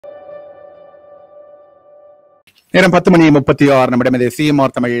நேரம் 10:36 இது CMR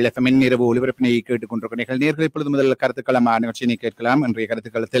Tamil FM இரவு ஒலிபரப்பினை கேட்டுக்கொண்டிருக்கிற நேர்கள் இப்பொழுது முதல் கருத்துக்களம் நிகழ்ச்சியினை கேட்கலாம். இன்றைய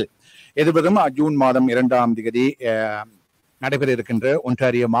கருத்துக்களத்தில் எதிர்வரும் ஜூன் மாதம் 2ஆம் தேதி நடைபெற இருக்கின்ற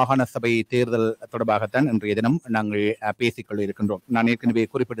ஒன்றாரிய மாகாண சபை தேர்தல் தொடர்பாகத்தான் இன்றைய தினம் நாங்கள் பேசிக்கொள்ள இருக்கின்றோம். நான் ஏற்கனவே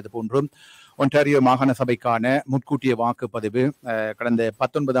குறிப்பிட்டது போன்றும் ஒன்றாரியோ மாகாண சபைக்கான முன்கூட்டிய வாக்குப்பதிவு கடந்த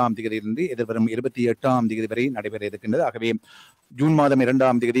 19ஆம் தேதியிலிருந்து எதிர்வரும் 28ஆம் தேதி வரை நடைபெற இருக்கின்றது. ஆகவே ஜூன் மாதம்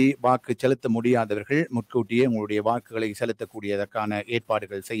 2ஆம் தேதி வாக்கு செலுத்த முடியாதவர்கள் முன்கூட்டியே உங்களுடைய வாக்குகளை செலுத்தக்கூடியதற்கான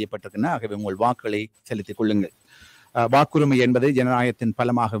ஏற்பாடுகள் செய்யப்பட்டிருக்கின்றன. ஆகவே உங்கள் வாக்குகளை செலுத்திக் கொள்ளுங்கள். வாக்குரிமை என்பது ஜனநாயகத்தின்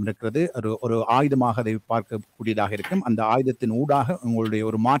பலமாக இருக்கிறது. ஒரு ஆயுதமாக அதை பார்க்கக்கூடியதாக இருக்கும். அந்த ஆயுதத்தின் ஊடாக உங்களுடைய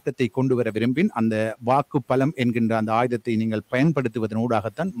ஒரு மாற்றத்தை கொண்டு வர விரும்பின் அந்த வாக்கு பலம் என்கின்ற அந்த ஆயுதத்தை நீங்கள் பயன்படுத்துவதன்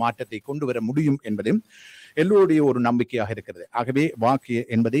ஊடாகத்தான் மாற்றத்தை கொண்டு வர முடியும் என்பது எல்லோருடைய ஒரு நம்பிக்கையாக இருக்கிறது. ஆகவே வாக்கு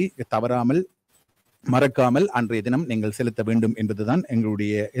என்பதை தவறாமல் மறக்காமல் அன்றைய தினம் நீங்கள் செலுத்த வேண்டும் என்பதுதான்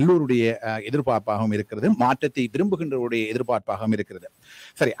எல்லோருடைய எதிர்பார்ப்பாகவும் இருக்கிறது. மாற்றத்தை விரும்புகின்றவருடைய எதிர்பார்ப்பாகவும் இருக்கிறது.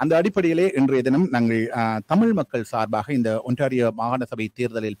 சரி, அந்த அடிப்படையிலே இன்றைய தினம் நாங்கள் தமிழ் மக்கள் சார்பாக இந்த ஒன்றாரியோ மாகாண சபை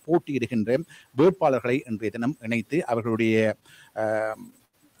தேர்தலில் போட்டியிடுகின்ற வேட்பாளர்களை இன்றைய தினம் இணைத்து அவர்களுடைய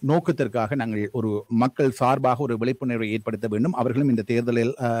நோக்கத்திற்காக நாங்கள் ஒரு மக்கள் சார்பாக ஒரு விழிப்புணர்வை ஏற்படுத்த வேண்டும். அவர்களும் இந்த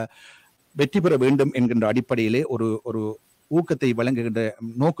தேர்தலில் வெற்றி பெற வேண்டும் என்கின்ற அடிப்படையிலே ஒரு ஊக்கத்தை வழங்குகின்ற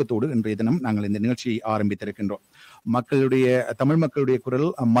நோக்கத்தோடு இன்றைய தினம் நாங்கள் இந்த நிகழ்ச்சியை ஆரம்பித்திருக்கின்றோம். தமிழ் மக்களுடைய குரல்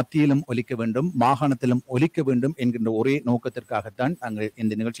மத்தியிலும் ஒலிக்க வேண்டும், மாகாணத்திலும் ஒலிக்க வேண்டும் என்கின்ற ஒரே நோக்கத்திற்காகத்தான் நாங்கள்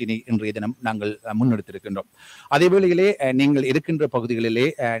இந்த நிகழ்ச்சியினை இன்றைய தினம் நாங்கள் முன்னெடுத்திருக்கின்றோம். அதே வேளையிலே நீங்கள் இருக்கின்ற பகுதிகளிலே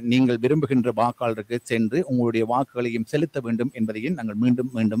நீங்கள் விரும்புகின்ற வாக்காளருக்கு சென்று உங்களுடைய வாக்குகளையும் செலுத்த வேண்டும் என்பதையும் நாங்கள்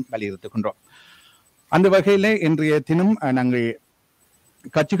மீண்டும் மீண்டும் வலியுறுத்துகின்றோம். அந்த வகையிலே இன்றைய தினம் நாங்கள்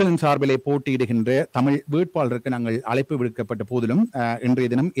கட்சிகளின் சார்பிலே போட்டியிடுகின்ற தமிழ் வேட்பாளருக்கு நாங்கள் அழைப்பு விடுக்கப்பட்ட போதிலும் இன்றைய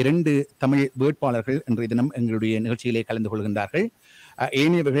தினம் 2 தமிழ் வேட்பாளர்கள் இன்றைய தினம் எங்களுடைய நிகழ்ச்சியிலே கலந்து கொள்கின்றார்கள்.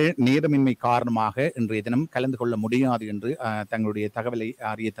 ஏனையவர்கள் நேரமின்மை காரணமாக இன்றைய தினம் கலந்து கொள்ள முடியாது என்று தங்களுடைய தகவலை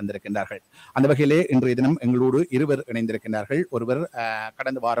அறிய தந்திருக்கின்றார்கள். அந்த வகையிலே இன்றைய தினம் எங்களோடு 2 இணைந்திருக்கின்றார்கள். ஒருவர்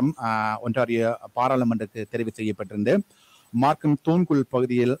கடந்த வாரம் ஒன்றாரிய பாராளுமன்றத்துக்கு தெரிவு செய்யப்பட்டிருந்த மார்க்கம் தோன்குல்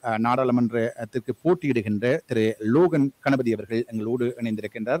பகுதியில் நாடாளுமன்றத்திற்கு போட்டியிடுகின்ற திரு லோகன் கணபதி அவர்கள் எங்களோடு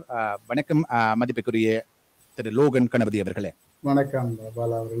இணைந்திருக்கின்றார். வணக்கம் மதிப்புக்குரிய திரு லோகன் கணபதி அவர்களே. வணக்கம்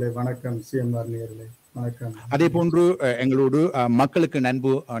பாலா அவர்களே. வணக்கம் CMR நேயர்களே. வணக்கம். அதே போன்று எங்களோடு மக்களுக்கு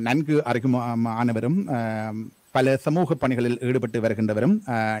நன்கு அறிமுகமானவரும் பல சமூக பணிகளில் ஈடுபட்டு வருகின்றவரும்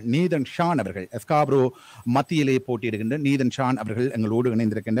நீதன் ஷான் அவர்கள், ஸ்காப்ரோ மத்தியிலே போட்டியிடுகின்ற நீதன் ஷான் அவர்கள் எங்களோடு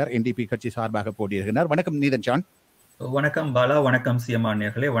இணைந்திருக்கின்றார். NDP கட்சி சார்பாக போட்டியிடுகின்றார். வணக்கம் நீதன் ஷான். வணக்கம் பாலா. வணக்கம் CMR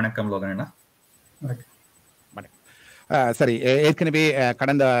நேயர்களே. வணக்கம் லோகன். சரி, ஏற்கனவே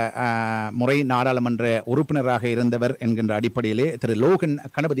கடந்த முறை நாடாளுமன்ற உறுப்பினராக இருந்தவர் என்கின்ற அடிப்படையிலே திரு லோகன்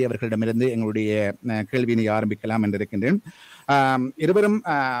கணபதி அவர்களிடமிருந்து எங்களுடைய கேள்வியினை ஆரம்பிக்கலாம் என்றிருக்கின்றேன். இருவரும்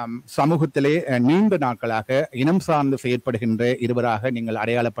சமூகத்திலே நீண்ட நாட்களாக இனம் சார்ந்து செயற்படுகின்ற இருவராக நீங்கள்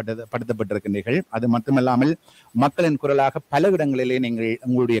அடையாளப்படுத்தப்பட்டிருக்கின்றீர்கள். அது மட்டுமல்லாமல் மக்களின் குரலாக பல இடங்களிலே நீங்கள்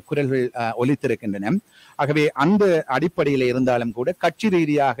உங்களுடைய குரல்கள் ஒலித்திருக்கின்றன. ஆகவே அந்த அடிப்படையில் இருந்தாலும் கூட கட்சி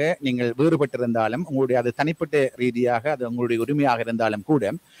ரீதியாக நீங்கள் வேறுபட்டிருந்தாலும் உங்களுடைய அது தனிப்பட்ட ரீதியாக அது உங்களுடைய உரிமையாக இருந்தாலும் கூட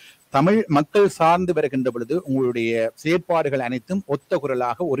தமிழ் மக்கள் சார்ந்து வருகின்ற பொழுது உங்களுடைய செயற்பாடுகள் அனைத்தும் ஒத்த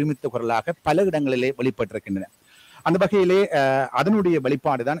குரலாக ஒருமித்த குரலாக பல இடங்களிலே வெளிப்பட்டிருக்கின்றன. அந்த வகையிலே அதனுடைய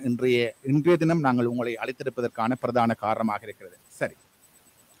வெளிப்பாடுதான் இன்றைய தினம் நாங்கள் உங்களை அழைத்திருப்பதற்கான பிரதான காரணமாக இருக்கிறது. சரி,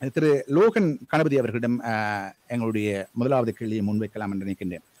 திரு லோகன் கணபதி அவர்களிடம் எங்களுடைய முதலாவது கேள்வியை முன்வைக்கலாம் என்று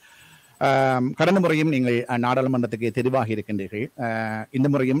நினைக்கின்றேன். கடந்த முறையும் நீங்கள் நாடாளுமன்றத்துக்கு தெரிவாகி இருக்கின்றீர்கள். இந்த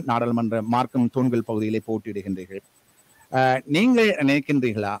முறையும் நாடாளுமன்ற மார்க்கம் தோன்குல் பகுதியிலே போட்டியிடுகின்றீர்கள். நீங்கள்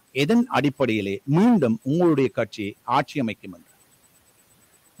நினைக்கின்றீர்களா எதன் அடிப்படையிலே மீண்டும் உங்களுடைய கட்சி ஆட்சி அமைக்கும் என்று?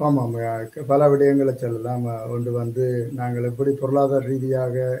 ஆமாம், பல விடயங்களை சொல்லலாம். ஒன்று நாங்கள் எப்படி பொருளாதார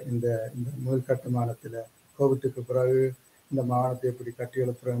ரீதியாக இந்த முதல் கட்டுமானத்தில் கோவிட்டுக்கு பிறகு இந்த மாகாணத்தை எப்படி கட்டி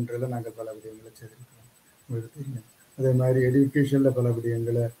எழுப்புறோன்றதில் நாங்கள் பல விடயங்களை செய்திருக்கிறோம், உங்களுக்கு தெரியும். அதே மாதிரி எஜுகேஷனில் பல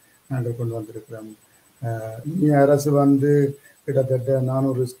விடயங்களை நாங்கள் கொண்டு வந்திருக்கிறோம். இனி அரசு கிட்டத்தட்ட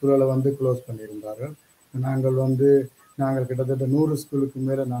 400 ஸ்கூல்களை க்ளோஸ் பண்ணியிருந்தார்கள். நாங்கள் கிட்டத்தட்ட 100 ஸ்கூலுக்கு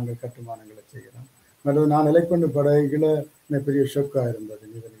மேலே நாங்கள் கட்டுமானங்களை செய்கிறோம். மற்றது நான் எலெக்ட் பண்ண படைகளை பெரிய ஷொக்காக இருந்தது.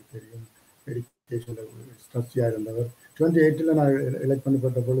 எனக்கு தெரியும், எஜுகேஷனில் ஸ்ட்ரக்சியாக இருந்தவர். 28 நான் எலெக்ட்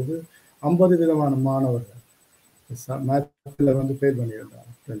பண்ணப்பட்ட பொழுது 50 விதமான மாணவர்கள் மேத்தில் ஃபெயில் பண்ணியிருந்தாங்க.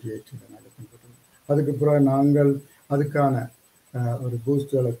 28 நான் எலெக்ட் பண்ணப்பட்டது. அதுக்கு பிறகு நாங்கள் அதுக்கான ஒரு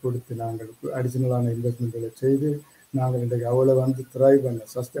பூஸ்டுகளை கொடுத்து நாங்கள் அடிஷ்னலான இன்வெஸ்ட்மெண்ட்களை செய்து நாங்கள் இன்றைக்கு அவளை த்ரைவ் பண்ண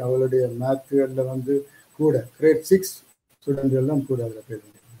அவளுடைய மேத்துகளில் கூட கிரேட் 6 ஸ்டூடெண்ட்கள் கூட அதில் ஃபெயில்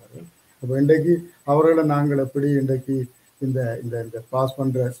பண்ணியிருந்தார்கள். அப்போ இன்றைக்கு அவர்களை நாங்கள் எப்படி இன்றைக்கு இந்த இந்த பாஸ்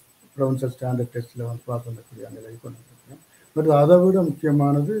பண்ணுற ப்ரொவின்சியல் ஸ்டாண்டர்ட் டெஸ்ட்டில் பாஸ் பண்ணக்கூடிய நிலையை கொண்டு வந்திருக்கிறோம். பட் அதை விட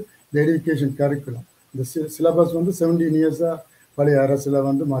முக்கியமானது இந்த எஜுகேஷன் கரிக்குலம். இந்த சிலபஸ் வந்து 17 இயர்ஸாக பழைய அரசில்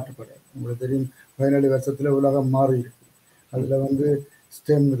வந்து மாற்றப்படாது. உங்களுக்கு தெரியும் 17 வருஷத்தில் உலகம் மாறி இருக்கு. அதில் வந்து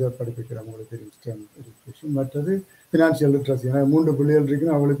ஸ்டெம் இதை படிப்பிக்கிறோம். உங்களுக்கு தெரியும் ஸ்டெம் எஜுகேஷன். மற்றது ஃபினான்ஷியல் லிட்ரஸி. எனக்கு 3 பிள்ளைகள்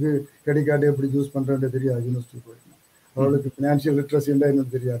இருக்குன்னு அவளுக்கு கிரெடிட் கார்டு எப்படி யூஸ் பண்ணுறேன்னு தெரியாது. யூனிவர்சிட்டி போயிருக்கேன். அவளுக்கு ஃபினான்ஷியல் லிட்ரஸி என்ன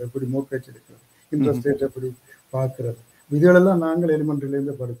தெரியாது. எப்படி மோக்கேஜ் எடுக்கிறது, இன்ட்ரெஸ்ட் ரேட் எப்படி பார்க்கறது, இதுகளெல்லாம் நாங்கள்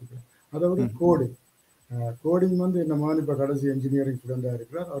எலிமெண்ட்ரிலேருந்து படிப்பிக்கிறோம். அதாவது கோடிங் வந்து என்ன மாதிரி இப்போ கடைசி இன்ஜினியரிங் ஸ்டூடெண்டாக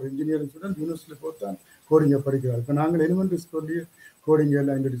இருக்கிறார். அவர் இன்ஜினியரிங் ஸ்டூடெண்ட் யூனிவர்சிட்டியில் போட்டு தான் கோடிங்கை படிக்கிறார். இப்போ நாங்கள் எலிமெண்ட்ரி ஸ்கூல்லேயே கோடிங்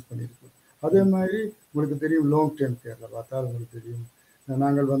எல்லாம் இன்ட்ரடியூஸ் பண்ணியிருக்கோம். அதே மாதிரி உங்களுக்கு தெரியும் லாங் டேர்ம் கேரில் பார்த்தா உங்களுக்கு தெரியும்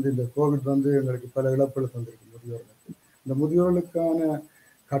நாங்கள் வந்து இந்த கோவிட் வந்து எங்களுக்கு பல இழப்புகள் தந்திருக்கு முதியோர்களுக்கு. இந்த முதியோர்களுக்கான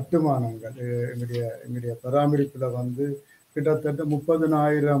கட்டுமானங்கள் எங்களுடைய பராமரிப்பில் வந்து கிட்டத்தட்ட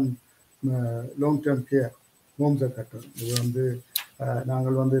 30,000 லாங் டேர்ம் கேர் ஹோம்ஸை கட்டணும். இது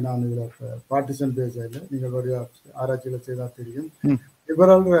வந்து நான் இதில் பார்ட்டிசன் பேசல, நீங்கள் ஒரு ஆராய்ச்சியில் செய்தால் தெரியும்.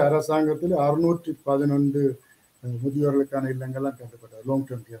 லிபரல் அரசாங்கத்தில் 611 முதியோர்களுக்கான இல்லங்கள்லாம் கட்டப்பட்டது லாங்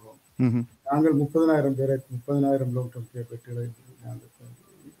டேர்ம் கேர் ஹோம். நாங்கள் 30,000 லாங் டேர்ம் கேர் பெற்று நாங்கள்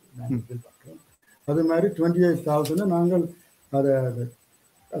எதிர்பார்க்கிறோம். அது மாதிரி 28,000 நாங்கள் அதை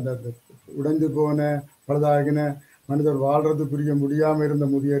அந்த உடைந்து போன பழுதாகின மனிதர் வாழ்றது புரிய முடியாமல் இருந்த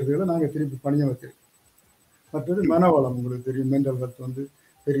முதியோர்களை நாங்கள் திருப்பி பணிய வைக்கிறோம். மற்றது மனவளம். உங்களுக்கு தெரியும் மென்டல் ஹெல்த் வந்து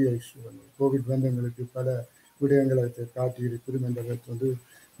பெரிய இஷ்யூ. கோவிட் வந்து எங்களுக்கு பல விடயங்களை காட்டி இருக்குது. மென்டல் ஹெல்த் வந்து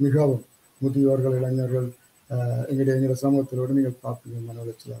மிகவும் முதியோர்கள், இளைஞர்கள் எங்களுடைய சமூகத்திலோடு நீங்கள் பார்ப்பீங்க மன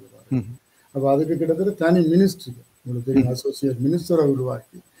உளைச்சலாக. அப்போ அதுக்கு கிட்டத்தட்ட தனி மினிஸ்ட்ரி உங்களுக்கு தெரியும் அசோசியேட் மினிஸ்டரை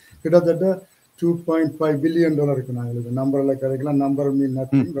உருவாக்கி கிட்டத்தட்ட $2.5 பில்லியன் நாங்களுக்கு நம்பரில் கிடைக்கலாம். நம்பர் மீன்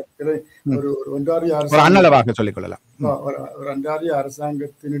ஒரு ஒன்றாரிய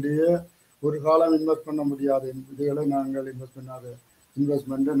அரசாங்கத்தினுடைய ஒரு காலம் இன்வெஸ்ட் பண்ண முடியாத இதுகளை நாங்கள் இன்வெஸ்ட் பண்ணாத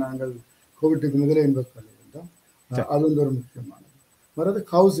இன்வெஸ்ட்மெண்ட்டை நாங்கள் கோவிட்டுக்கு முதலே இன்வெஸ்ட் பண்ணியிருந்தோம். அது வந்து ஒரு முக்கியமானது. வர்றது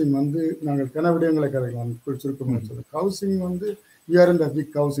ஹவுசிங் வந்து நாங்கள் கனவிடயங்களை கிடைக்கலாம் சுருக்கமாக சொல்லுது. ஹவுசிங் வந்து இந்த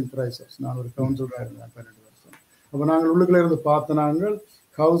பிக் ஹவுசிங் கிரைசஸ். நான் ஒரு கவுன்சிலராக இருந்தேன் 12 வருஷம். அப்போ நாங்கள் உள்ளுக்குள்ளே இருந்து பார்த்த நாங்கள்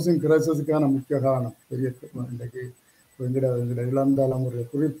ஹவுசிங் கிரைசஸுக்கான முக்கிய காரணம் பெரிய இன்றைக்கு எங்கட இளம் தலைமுறை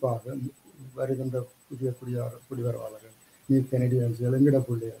குறிப்பாக வருகின்ற புதிய குடிவரவாளர்கள், நீக்கனடியார்கள், எங்கட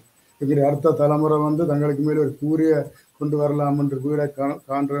பிள்ளைகள், எங்களுடைய அடுத்த தலைமுறை வந்து தங்களுக்கு மேலே ஒரு கூறிய கொண்டு வரலாம் என்று வீடை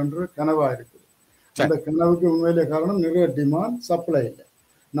காண்ற என்று கனவாக இருக்குது. அந்த கனவுக்கு உண்மையிலே காரணம் நிறைய டிமாண்ட், சப்ளை இல்லை.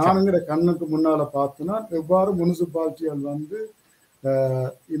 நானுங்கிற கண்ணுக்கு முன்னால் பார்த்தோன்னா எவ்வாறு முனிசிபாலிட்டிகள் வந்து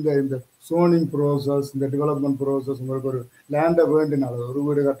இந்த சோனிங் ப்ரோசஸ், இந்த டெவலப்மெண்ட் ப்ரோசஸ், உங்களுக்கு ஒரு லேண்டை வேண்டினால ஒரு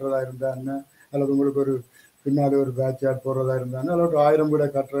வீடு கட்டுறதா இருந்தான்னு, அல்லது உங்களுக்கு ஒரு பின்னாடி ஒரு பேக் யார்ட் போடுறதா இருந்தாலும், அல்லது 1000 வீடை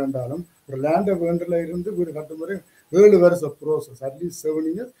கட்டுறதாலும் ஒரு லேண்டை வேண்டில் இருந்து வீடு கட்டும் முறை 7 வருஷம் process, at least 7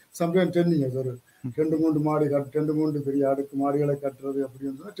 years, sometime 10 years. ஒரு 2-3 மாடி 2-3 பெரிய அடுக்கு மாடிகளை கட்டுறது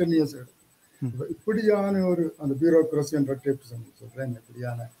அப்படின்னு சொன்னால் 10 இயர்ஸ் எடுக்கும். இப்படியான ஒரு அந்த பியூரோக்ரஸி என்ற சொல்கிறேன்.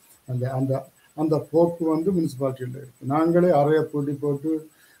 இப்படியான அந்த போக்கு வந்து முனிசிபாலிட்டியில் இருக்குது. நாங்களே அறையை பூட்டி போட்டு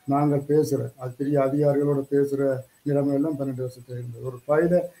நாங்கள் பேசுகிறேன், அது பெரிய அதிகாரிகளோட பேசுகிற நிலைமையெல்லாம் 12 வருஷத்தில் இருந்தது. ஒரு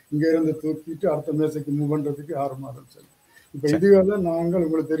ஃபைலை இங்கே இருந்து தூக்கிட்டு அடுத்த மேசைக்கு மூவ் பண்ணுறதுக்கு 6 மாதம் சரி. இப்போ இதுவெல்லாம் நாங்கள்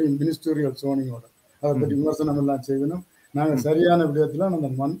உங்களுக்கு தெரியும் மினிஸ்டோரியல் சோனிங்கோட அதை பற்றி விமர்சனம் எல்லாம் செய்யணும். நாங்கள் சரியான விடயத்தில்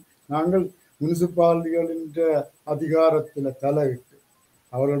நாங்கள் முனிசிபாலிட்டிகளின் அதிகாரத்தில் தலையிட்டு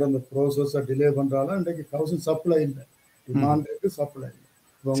அவர்களோட அந்த ப்ரோசஸை டிலே பண்ணுறாலும் இன்றைக்கு ஹவுசிங் சப்ளை இல்லை, டிமாண்ட் இருக்குது, சப்ளை இல்லை.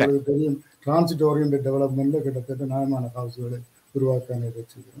 இப்போ உங்களுக்கு தெரியும் டிரான்சிட் ஓரியன்ட் டெவலப்மெண்ட்டில் கிட்டத்தட்ட நியாயமான ஹவுஸுகளை உருவாக்க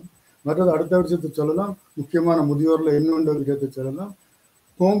வச்சுக்கிறோம். மற்றது அடுத்த விஷயத்தை சொல்லலாம், முக்கியமான முதியோரில் இன்னொன்று விஷயத்தை சொல்லலாம்,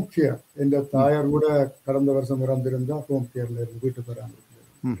 ஹோம் கேர். என்ற தாயார் கூட கடந்த வருஷம் இறந்திருந்தால் ஹோம் கேரில் இருந்து வீட்டு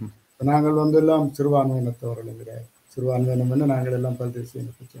பராமரிப்பு. நாங்கள் வந்து எல்லாம் சிறுபான்மையினத்தவர்கள் கிடையாது. சிறுபான்மையினம் வந்து நாங்கள் எல்லாம் பல்தேசிய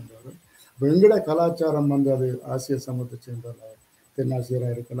இனத்தை சேர்ந்தவர்கள். இப்போ எங்களோட கலாச்சாரம் வந்து அது ஆசிய சமூகத்தை சேர்ந்தவர்கள்,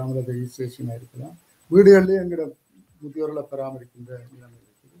 தென்னாசியராக இருக்கலாம், அல்லது ஈஸ்ட் ஏஷியனாக இருக்கலாம். வீடுகளிலே எங்களோட முதியோர்களை பராமரிக்கின்ற நிலைமை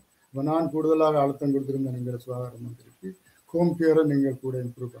இருக்குது. இப்போ நான் கூடுதலாக அழுத்தம் கொடுத்திருந்தேன் எங்கள் சுகாதார மந்திரிக்கு, ஹோம் கேரை நீங்கள் கூட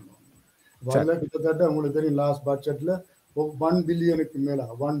இம்ப்ரூவ் பண்ணுவாங்க. அதில் கிட்டத்தட்ட உங்களுக்கு தெரியும் லாஸ்ட் பட்ஜெட்டில் 1 பில்லியனுக்கு மேலே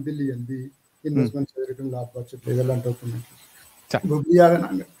 1 பில்லியன் இன்வெஸ்ட்மெண்ட் செய்திருக்குன்னு லாஸ்ட் பட்ஜெட். இதெல்லாம் இப்படியாக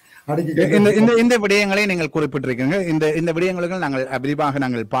நாங்கள் இந்த விடயங்களை நீங்கள் குறிப்பிட்டிருக்கீங்க. இந்த விடயங்களுக்கு நாங்கள் விரிவாக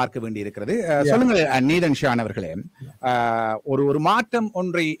நாங்கள் பார்க்க வேண்டி இருக்கிறது. சொல்லுங்கள் நீதன் ஷான் அவர்களே, ஒரு மாற்றம்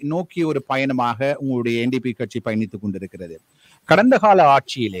ஒன்றை நோக்கி ஒரு பயணமாக உங்களுடைய NDP கட்சி பயணித்துக் கொண்டிருக்கிறது. கடந்த கால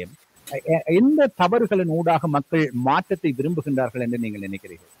ஆட்சியிலே எந்த தவறுகளின் ஊடாக மக்கள் மாற்றத்தை விரும்புகின்றார்கள் என்று நீங்கள்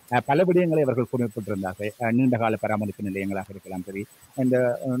நினைக்கிறீர்கள்? பல விடயங்களை அவர்கள் குறிப்பிட்டிருந்தார்கள். நீண்டகால பராமரிப்பு நிலையங்களாக இருக்கலாம் சரி, இந்த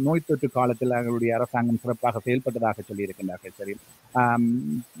நோய் தொற்று காலத்தில் அவர்களுடைய அரசாங்கம் சிறப்பாக செயல்பட்டதாக சொல்லியிருக்கின்றார்கள் சரி,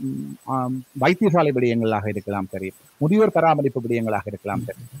 வைத்தியசாலை விடயங்களாக இருக்கலாம் சரி, முதியோர் பராமரிப்பு விடயங்களாக இருக்கலாம்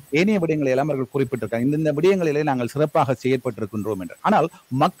சரி, ஏனைய விடயங்களை எல்லாம் அவர்கள் குறிப்பிட்டிருக்காங்க. இந்த விடயங்களிலே நாங்கள் சிறப்பாக செயற்பட்டிருக்கின்றோம் என்று. ஆனால்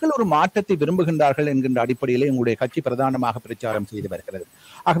மக்கள் ஒரு மாற்றத்தை விரும்புகின்றார்கள் என்கின்ற அடிப்படையிலே உங்களுடைய கட்சி பிரதானமாக பிரச்சாரம் செய்து வருகிறது.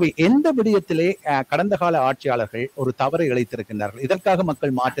 ஆகவே எந்த இந்த விடயத்திலே கடந்த கால ஆட்சியாளர்கள் ஒரு தவறை இழைத்திருக்கின்றார்கள். இதற்காக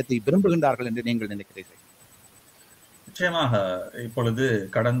மக்கள் மாற்றத்தை விரும்புகின்றார்கள் என்று நீங்கள் நினைக்கிறீர்கள்? நிச்சயமாக இப்பொழுது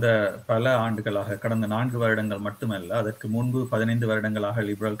கடந்த பல ஆண்டுகளாக, கடந்த 4 வருடங்கள் மட்டுமல்ல, அதற்கு முன்பு 15 வருடங்களாக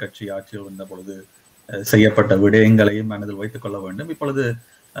லிபரல் கட்சி ஆட்சியில் வந்த பொழுது செய்யப்பட்ட விடயங்களையும் மனதில் வைத்துக் கொள்ள வேண்டும். இப்பொழுது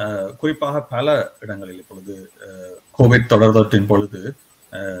குறிப்பாக பல இடங்களில் இப்பொழுது கோவிட் தொடர் தொற்றின் பொழுது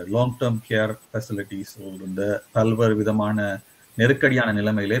லாங் டேர்ம் கேர் ஃபெசிலிட்டிஸ் இருந்த பல்வேறு விதமான நெருக்கடியான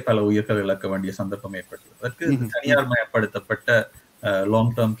நிலைமையிலே பல உயிர்கள் இழக்க வேண்டிய சந்தர்ப்பம் ஏற்பட்டது. அதற்கு தனியார் மயப்படுத்தப்பட்ட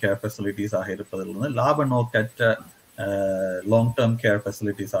லாங் டேர்ம் கேர் ஃபெசிலிட்டிஸ் ஆக இருப்பதிலிருந்து லாப நோக்கற்ற லாங் டேர்ம் கேர்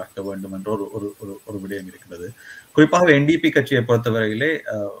ஃபெசிலிட்டிஸ் ஆக்க வேண்டும் என்ற ஒரு விடயம் இருக்கிறது. குறிப்பாக NDP கட்சியை பொறுத்தவரையிலே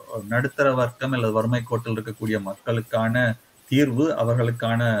நடுத்தர வர்க்கம் அல்லது வறுமை கோட்டில் இருக்கக்கூடிய மக்களுக்கான தீர்வு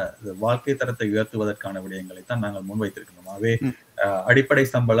அவர்களுக்கான வாழ்க்கை தரத்தை உயர்த்துவதற்கான விடயங்களை தான் நாங்கள் முன்வைத்திருக்கிறோம். ஆகவே அடிப்படை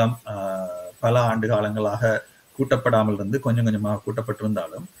சம்பளம் பல ஆண்டு காலங்களாக கூட்டப்படாமல் இருந்து கொஞ்சம் கொஞ்சமாக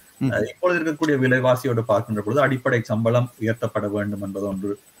கூட்டப்பட்டிருந்தாலும் இப்பொழுது இருக்கக்கூடிய விலைவாசியோடு பார்க்கின்ற பொழுது அடிப்படை சம்பளம் உயர்த்தப்பட வேண்டும் என்பது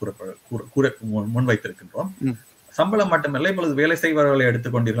ஒன்று முன்வைத்திருக்கின்றோம். சம்பளம் மட்டுமல்ல, இப்பொழுது வேலை செய்பவர்களை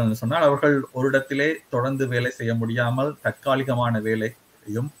எடுத்துக்கொண்டீர்கள் என்று சொன்னால் அவர்கள் ஒரு இடத்திலே தொடர்ந்து வேலை செய்ய முடியாமல் தற்காலிகமான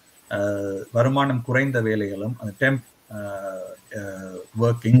வேலையும் வருமானம் குறைந்த வேலைகளும் temp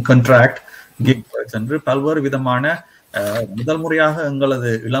working contract kick works என்று பல்வேறு விதமான முதல் முறையாக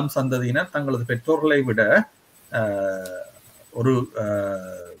எங்களது இளம் சந்ததியினர் தங்களது பெற்றோர்களை விட ஒரு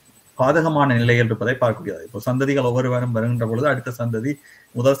பாதகமான நிலையில் இருப்பதை பார்க்கக்கூடியது. இப்போ சந்ததிகள் ஒவ்வொருவரும் வருகின்ற பொழுது அடுத்த சந்ததி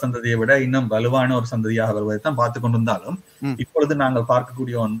முதல் சந்ததியை விட இன்னும் வலுவான ஒரு சந்ததியாக வருவதை தான் பார்த்து கொண்டிருந்தாலும் இப்பொழுது நாங்கள்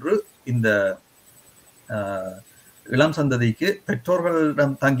பார்க்கக்கூடிய ஒன்று, இந்த இளம் சந்ததிக்கு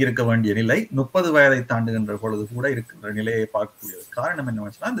பெற்றோர்களிடம் தங்கியிருக்க வேண்டிய நிலை 30 வயதை தாண்டுகின்ற பொழுது கூட இருக்கின்ற நிலையை பார்க்கக்கூடியது. காரணம்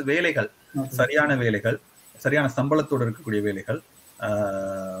என்னவென்னு சொன்னால், இந்த வேலைகள், சரியான வேலைகள், சரியான சம்பளத்தோடு இருக்கக்கூடிய வேலைகள்,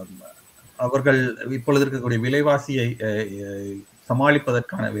 அவர்கள் இப்பொழுது இருக்கக்கூடிய விலைவாசியை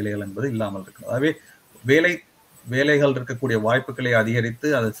சமாளிப்பதற்கான வேலைகள் என்பது இல்லாமல் இருக்கிறது. ஆகவே வேலைகள் இருக்கக்கூடிய வாய்ப்புகளை அதிகரித்து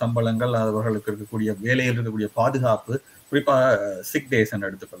அது சம்பளங்கள், அவர்களுக்கு இருக்கக்கூடிய வேலையில் இருக்கக்கூடிய பாதுகாப்பு, குறிப்பாக சிக் டேஸ் என்று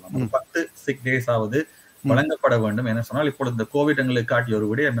எடுத்துக்கொள்ளலாம். 10 சிக் டேஸ் ஆவது வழங்கப்பட வேண்டும் என சொன்னால், இப்பொழுது இந்த கோவிட் எங்களுக்கு காட்டிய ஒரு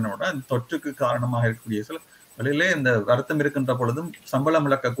விடயம் என்னன்னா, தொற்றுக்கு காரணமாக இருக்கக்கூடிய சில வெளியிலே இந்த வருத்தம் இருக்கின்ற பொழுதும் சம்பளம்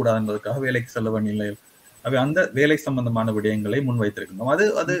இழக்கக்கூடாது என்பதற்காக வேலைக்கு செல்ல வேண்டிய நிலையில் அவை அந்த வேலை சம்பந்தமான விடயங்களை முன்வைத்திருக்கின்றோம்.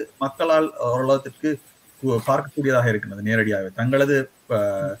 அது மக்களால் ஓரளவுக்கு பார்க்கக்கூடியதாக இருக்கின்றது. நேரடியாக தங்களது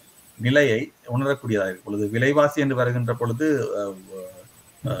நிலையை உணரக்கூடியதாக இருக்கும் பொழுது, விலைவாசி என்று வருகின்ற பொழுது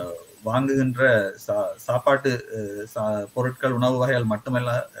வாங்குகின்ற சாப்பாட்டு பொருட்கள், உணவு வகைகள்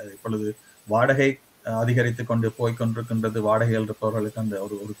மட்டுமல்ல, இப்பொழுது வாடகை அதிகரித்து கொண்டு போய்கொண்டிருக்கின்றது. வாடகைகள் இருப்பவர்களுக்கு அந்த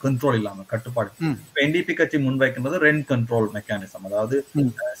ஒரு கண்ட்ரோல் இல்லாமல் கட்டுப்பாடு. NDP கட்சி முன்வைக்கின்றது ரெண்ட் கண்ட்ரோல் மெக்கானிசம். அதாவது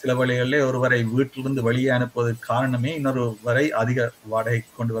சில வழிகளிலே ஒருவரை வீட்டிலிருந்து வெளியே அனுப்புவதற்கு காரணமே இன்னொரு வரை அதிக வாடகை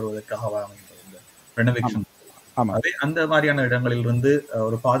கொண்டு வருவதற்காக ரெனோவேஷன். அதே அந்த மாதிரியான இடங்களில் இருந்து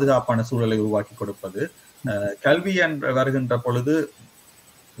ஒரு பாதுகாப்பான சூழலை உருவாக்கி கொடுப்பது. கல்வி என்று வருகின்ற பொழுது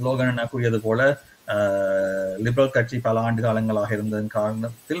லோகன் கூறியது போல லிபரல் கட்சி பல ஆண்டு காலங்களாக இருந்ததன்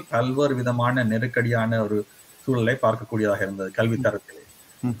காரணத்தில் பல்வேறு விதமான நெருக்கடியான ஒரு சூழலை பார்க்கக்கூடியதாக இருந்தது கல்வி தரத்திலே.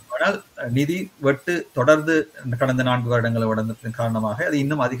 ஆனால் நிதி வெட்டு தொடர்ந்து கடந்த 4 வருடங்கள் வந்ததன் காரணமாக அது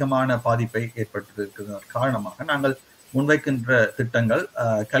இன்னும் அதிகமான பாதிப்பை ஏற்பட்டிருக்கிறதன் காரணமாக நாங்கள் முன்வைக்கின்ற திட்டங்கள்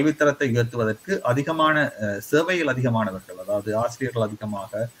கல்வித்தரத்தை உயர்த்துவதற்கு அதிகமான சேவையில் அதிகமானவர்கள், அதாவது ஆசிரியர்கள்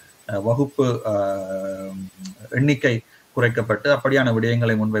அதிகமாக, வகுப்பு எண்ணிக்கை குறைக்கப்பட்டு அப்படியான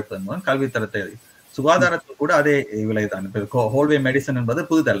விடயங்களை முன்வைப்பதன் மூலம் கல்வித்தரத்தை, சுகாதாரத்தில் கூட அதே விலைதான். இப்போ ஹோல்வே மெடிசன் என்பது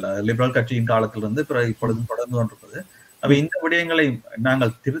புதுதல்ல, லிபரல் கட்சியின் காலத்திலிருந்து இப்பொழுது தொடர்ந்து கொண்டிருப்பது. அப்ப இந்த விடயங்களை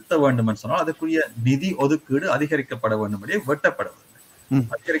நாங்கள் திருத்த வேண்டும் என்று சொன்னால் அதற்குரிய நிதி ஒதுக்கீடு அதிகரிக்கப்பட வேண்டும், வெட்டப்பட வேண்டும்.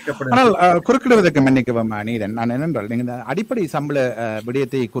 ஆனால் குறுக்கிடுவதற்கு மன்னிக்கவும் நீதன், நான் என்னென்றால் நீங்க அடிப்படை சம்பள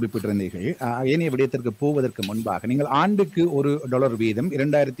விடயத்தை குறிப்பிட்டிருந்தீர்கள். ஏனைய விடயத்திற்கு போவதற்கு முன்பாக நீங்கள் ஆண்டுக்கு $1 வீதம்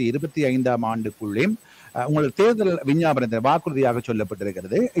 2025ஆம் ஆண்டுக்குள்ளே உங்கள் தேர்தல் விஞ்ஞாபனத்தில் வாக்குறுதியாக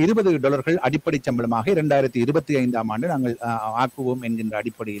சொல்லப்பட்டிருக்கிறது. $20 அடிப்படை சம்பளமாக 2025ஆம் ஆண்டு நாங்கள் ஆக்குவோம் என்கின்ற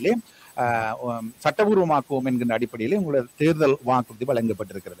அடிப்படையிலே, சட்டபூர்வமாக்குவோம் என்கின்ற அடிப்படையிலே உங்களோட தேர்தல் வாக்குறுதி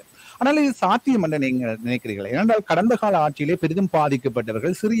வழங்கப்பட்டிருக்கிறது. ஆனால் இது சாத்தியம் என்று நீங்கள் நினைக்கிறீர்கள்? ஏனென்றால் கடந்த கால ஆட்சியிலே பெரிதும்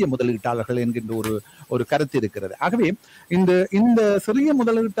பாதிக்கப்பட்டவர்கள் சிறிய முதலீட்டாளர்கள் என்கின்ற ஒரு கருத்து இருக்கிறது. ஆகவே இந்த சிறிய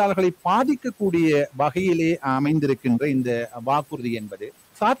முதலீட்டாளர்களை பாதிக்கக்கூடிய வகையிலே அமைந்திருக்கின்ற இந்த வாக்குறுதி என்பது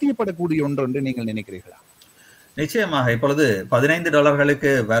சாத்தியப்படக்கூடிய ஒன்று என்று நீங்கள் நினைக்கிறீர்களா? நிச்சயமாக. இப்பொழுது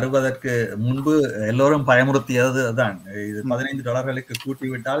 $15 வருவதற்கு முன்பு எல்லோரும் பயமுறுத்தியது தான். இது $15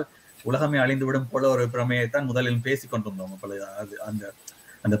 கூட்டிவிட்டால் உலகமே அழிந்துவிடும் போல ஒரு பிரமையைத்தான் முதலில் பேசிக் கொண்டிருந்தோம். அப்பொழுது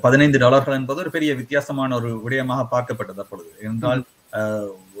அந்த $15 என்பது ஒரு பெரிய வித்தியாசமான ஒரு விடயமாக பார்க்கப்பட்டது அப்பொழுது. என்றால்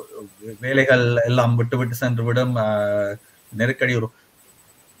வேலைகள் எல்லாம் விட்டு சென்றுவிடும், நெருக்கடி, ஒரு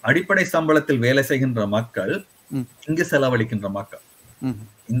அடிப்படை சம்பளத்தில் வேலை செய்கின்ற மக்கள், இங்கு செலவழிக்கின்ற மக்கள்,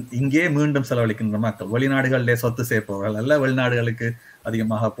 இங்கே மீண்டும் செலவழிக்கின்ற மக்கள், வெளிநாடுகளிலே சொத்து சேர்ப்பவர்கள் அல்ல, வெளிநாடுகளுக்கு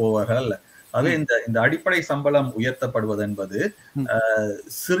அதிகமாக போவார்கள் அல்ல. ஆகவே இந்த அடிப்படை சம்பளம் உயர்த்தப்படுவது என்பது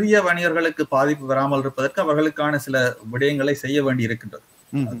சிறிய வணிகர்களுக்கு பாதிப்பு வராமல் இருப்பதற்கு அவர்களுக்கான சில விடயங்களை செய்ய வேண்டி இருக்கின்றது.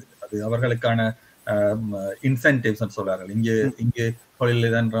 அது அவர்களுக்கான இன்சென்டிவ்ஸ் சொல்றார்கள். இங்கே தொழில்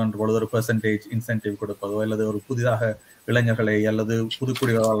பொழுது ஒரு பெர்சன்டேஜ் இன்சென்டிவ் கொடுப்பதோ, அல்லது ஒரு புதிதாக இளைஞர்களை அல்லது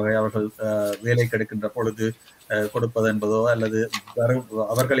புதுக்குடியாளர்களை அவர்கள் வேலை கிடைக்கின்ற பொழுது கொடுப்பது என்பதோ, அல்லது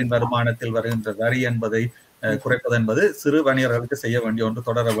அவர்களின் வருமானத்தில் வருகின்ற வரி என்பதை குறைப்பது என்பது சிறு வணிகர்களுக்கு செய்ய வேண்டிய ஒன்று,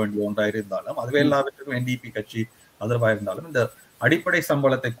 தொடர வேண்டிய ஒன்றாக இருந்தாலும், அதுவே எல்லாவற்றுக்கும் NDP கட்சி ஆதரவாக இருந்தாலும் இந்த அடிப்படை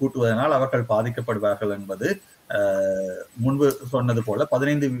சம்பளத்தை கூட்டுவதனால் அவர்கள் பாதிக்கப்படுவார்கள் என்பது முன்பு சொன்னது போல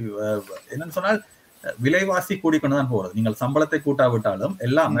 15 என்னன்னு சொன்னால் விலைவாசி கூடிக்கொண்டுதான் போகிறது. நீங்கள் சம்பளத்தை கூட்டாவிட்டாலும்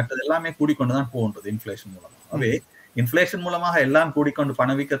மற்றது எல்லாமே கூடிக்கொண்டுதான் போகின்றது இன்ஃபிளேஷன் மூலமாக. அவே இன்ஃபிளேஷன் மூலமாக எல்லாம் கூடிக்கொண்டு,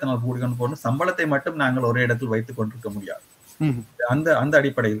 பணவீக்கத்தினால் கூடிக்கொண்டு போகணும். சம்பளத்தை மட்டும் நாங்கள் ஒரே இடத்தில் வைத்துக் கொண்டிருக்க முடியாது. அந்த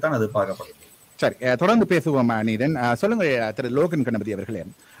அடிப்படையில் தான் அது பார்க்கப்படுது. சரி, தொடர்ந்து பேசுவோம் நீதன். சொல்லுங்கள் திரு லோகன் கணபதி அவர்களே,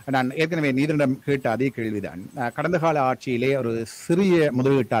 நான் ஏற்கனவே நீதனிடம் கேட்ட அதே கேள்விதான். கடந்த கால ஆட்சியிலே ஒரு சிறிய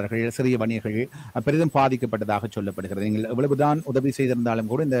முதலீட்டாளர்கள், சிறிய வணிகர்கள் பெரிதும் பாதிக்கப்பட்டதாக சொல்லப்படுகிறது. நீங்கள் எவ்வளவுதான் உதவி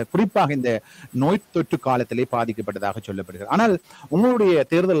செய்திருந்தாலும் கூட இந்த குறிப்பாக இந்த நோய் தொற்று காலத்திலே பாதிக்கப்பட்டதாக சொல்லப்படுகிறது. ஆனால் உங்களுடைய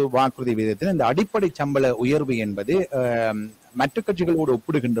தேர்தல் வாக்குறுதி விதத்தில் இந்த அடிப்படை சம்பள உயர்வு என்பது மற்ற கட்சிகளோடு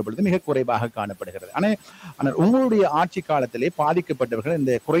ஒப்பிடுகின்ற பொழுது மிக குறைவாக காணப்படுகிறது. ஆனால் உங்களுடைய ஆட்சி காலத்திலே பாதிக்கப்பட்டவர்கள்,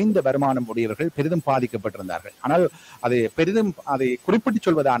 இந்த குறைந்த வருமானம் உடையவர்கள் பெரிதும் பாதிக்கப்பட்டிருந்தார்கள். ஆனால் அதை குறிப்பிட்டு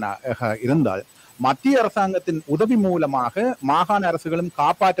சொல்வதான இருந்தால் மத்திய அரசாங்கத்தின் உதவி மூலமாக மாகாண அரசுகளும்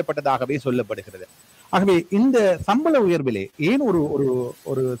காப்பாற்றப்பட்டதாகவே சொல்லப்படுகிறது. ஆகவே இந்த சம்பள உயர்விலே ஏன்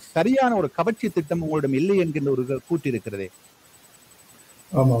ஒரு சரியான ஒரு கவர்ச்சி திட்டம் உங்களிடம் இல்லை என்கின்ற ஒரு கூட்டு இருக்கிறதே?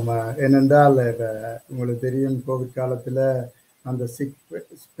 ஆமாம், ஏனென்றால் உங்களுக்கு தெரியும், கோவிட் காலத்தில் அந்த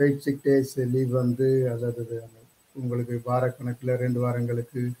சிக் டேஸ் லீவ் அதாவது உங்களுக்கு வாரக்கணக்கில் 2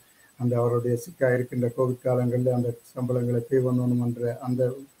 வாரங்களுக்கு அவருடைய சிக்காக இருக்கின்ற கோவிட் காலங்களில் அந்த சம்பளங்களை பே பண்ணணும்ன்ற அந்த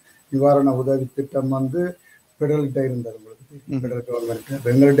நிவாரண உதவி திட்டம் பெடரல்கிட்ட இருந்தது. உங்களுக்கு பெடரல்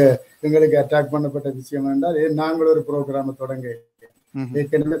கவர்மெண்ட் எங்களுக்கு அட்டாக் பண்ணப்பட்ட விஷயம் என்றால், நாங்கள் ஒரு ப்ரோக்ராமை தொடங்க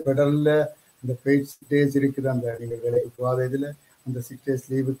ஏற்கனவே பெடரல்ல இந்த பெய்ட் டேஸ் இருக்குது, அந்த நீங்கள் வேலைக்கு போகாத இதில் அந்த 6 days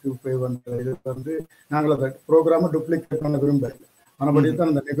லீவுக்கு போய் இது நாங்கள் அந்த ப்ரோக்ராமை டூப்ளிகேட் பண்ண விரும்பல. ஆனபடி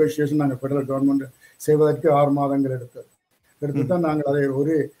தான் அந்த நெகோசியேஷன் நாங்கள் ஃபெடரல் கவர்மெண்ட் செய்வதற்கு 6 மாதங்கள் எடுத்து தான் நாங்கள்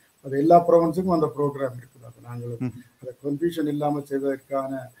அது எல்லா ப்ரொவின்ஸுக்கும் அந்த ப்ரோக்ராம் இருக்குது. அது நாங்கள் அதை கன்ஃபியூஷன் இல்லாமல்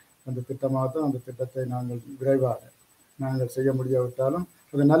செய்வதற்கான அந்த திட்டமாக தான் அந்த திட்டத்தை நாங்கள் விரைவாக செய்ய முடியாவிட்டாலும்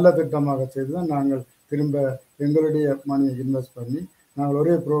அது நல்ல திட்டமாக செய்து தான் நாங்கள் திரும்ப எங்களுடைய மணியை இன்வெஸ்ட் பண்ணி நாங்கள்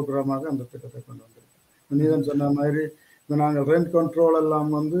ஒரே ப்ரோக்ராமாக அந்த திட்டத்தை கொண்டு வந்திருக்கோம். நீதான் சொன்ன மாதிரி நாங்கள் ரெண்ட் கண்ட்ரோல்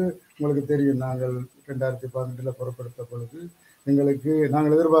எல்லாம் உங்களுக்கு தெரியும், நாங்கள் 2018 புறப்படுத்த பொழுது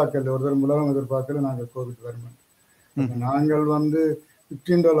நாங்கள் எதிர்பார்க்கல, ஒரு தரம் உலகம் எதிர்பார்க்கல நாங்கள் கோவிட் வருமெண்ட். நாங்கள்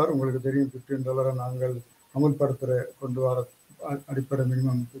 $15 உங்களுக்கு தெரியும், $15 நாங்கள் அமுல்படுத்துகிற கொண்டு வர அடிப்படை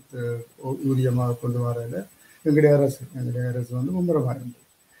மினிமம் ஊதியமாக கொண்டு வரல எங்களுடைய அரசு மும்முரமாக இருந்தது.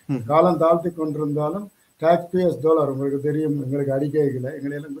 காலம் தாழ்த்தி கொண்டிருந்தாலும் டாக்ஸ் பேயர்ஸ் டாலர் உங்களுக்கு தெரியும், எங்களுக்கு அறிக்கைகளை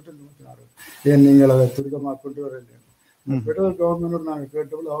எங்களையெல்லாம் விட்டு ஏன் நீங்கள் அதை துரிதமாக கொண்டு வரல. ஃபெடரல் கவர்மெண்ட் நாங்கள்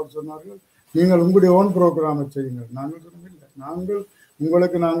கேட்டபோது அவர் சொன்னார்கள், நீங்கள் உங்களுடைய ஓன் ப்ரோக்ராமை செய்யுங்கள். நாங்கள் சொன்னோம்,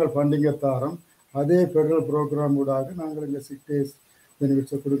 உங்களுக்கு ஃபண்டிங்கை தாரோம், அதே ஃபெடரல் ப்ரோக்ராம் ஊடாக நாங்கள் இங்கே 6 days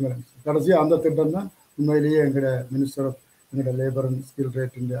பெனிஃபிட்ஸை கொடுங்க. கடைசியாக அந்த திட்டம் தான் உண்மையிலேயே எங்களோட மினிஸ்டர் ஆஃப் எங்களோட லேபர் அண்ட் ஸ்கில்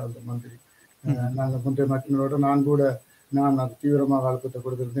ரேட்டின் அந்த மந்திரி நாங்கள் முந்தைய மக்களோட நான் அது தீவிரமாக அழுத்தத்தை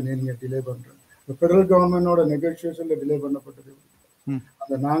கொடுத்துருந்து நீங்கள் டிலே பண்ணுறேன். ஃபெடரல் கவர்மெண்டோட நெகோசியேஷனில் டிலே பண்ணப்பட்டது.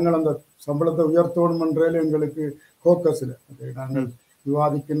 நாங்கள் அந்த சம்பளத்தை உயர்த்தணும்ன்றதில் எங்களுக்கு ஃபோக்கஸில் நாங்கள்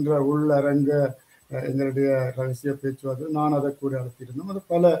விவாதிக்கின்ற உள்ளரங்க எங்களுடைய ரகசிய பேச்சுவார்த்தை நான் அதை கூட அழுத்தியிருந்தோம். அது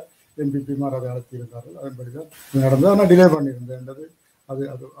பல எம்பிபிமார் அதை அழுத்தியிருந்தார்கள். அதன்படிதான் நடந்தது. ஆனால் டிலே பண்ணியிருந்தேன்றது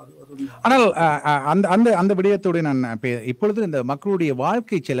ஆனால் அந்த விடயத்தோடு நான் இப்பொழுது இந்த மக்களுடைய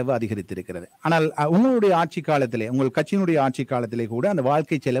வாழ்க்கை செலவு அதிகரித்திருக்கிறது. ஆனால் உங்களுடைய ஆட்சி காலத்திலே, உங்கள் கட்சியினுடைய ஆட்சி காலத்திலே கூட அந்த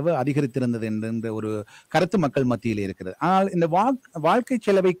வாழ்க்கை செலவு அதிகரித்திருந்தது என்ற ஒரு கருத்து மக்கள் மத்தியில் இருக்கிறது. ஆனால் இந்த வாழ்க்கை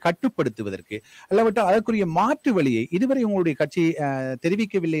செலவை கட்டுப்படுத்துவதற்கு அல்லவற்றால் அதற்குரிய மாற்று வழியை இதுவரை உங்களுடைய கட்சி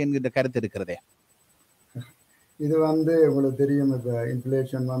தெரிவிக்கவில்லை என்கின்ற கருத்து இருக்கிறதே. இது உங்களுக்கு தெரியும், இப்ப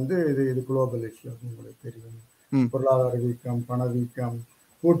இன்ஃப்ளேஷன் இது குளோபல் இஷ்யூ. உங்களுக்கு தெரியும், பொருளாதார வீக்கம், பணவீக்கம்,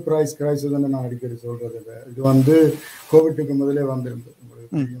 ஃபுட் பிரைஸ் கிரைசிஸ் நான் அடிக்கடி சொல்றது. இது கோவிட்டுக்கு முதலே வந்திருந்தது.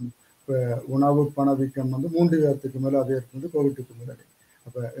 உங்களுக்கு தெரியும், இப்போ உணவு பணவீக்கம் 3 பேர்த்துக்கு மேலே அதே இருக்குது கோவிட்டுக்கு முன்னாடி.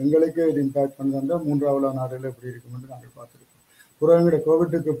 அப்போ எங்களுக்கு இது இம்பேக்ட் பண்ணி 3வது நாடுகள் எப்படி இருக்குமென்று நாங்கள் பார்த்துருக்கோம். பிறகு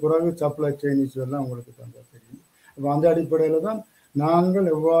கோவிட்டுக்கு பிறகு சப்ளை செயின் இஷ்யூ எல்லாம் உங்களுக்கு தந்தா தெரியும். அப்போ அந்த அடிப்படையில் தான் நாங்கள்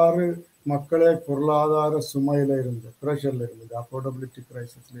எவ்வாறு மக்களை பொருளாதார சுமையில் இருந்து, ப்ரெஷரில் இருந்து, அஃபோர்டபிலிட்டி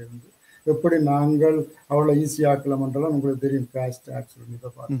கிரைசிஸ்ல இருந்து எப்படி நாங்கள் அவ்வளோ ஈஸியாக்கலாம் என்றாலும் உங்களுக்கு தெரியும் கேஷ் டேக்ஸ் இதை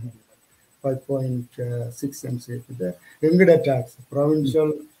பார்த்தீங்க 5.6 cents எங்கட டேக்ஸ்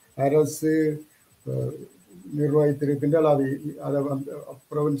ப்ரொவின்ஷியல் அரசு நிர்வகித்திருக்கின்றால் அதை வந்து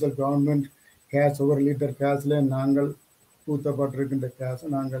ப்ரொவின்சியல் கவர்மெண்ட் கேஷ் ஒவ்வொரு லிட்டர் கேஷில் நாங்கள் ஊற்றப்பட்டிருக்கின்ற கேஷை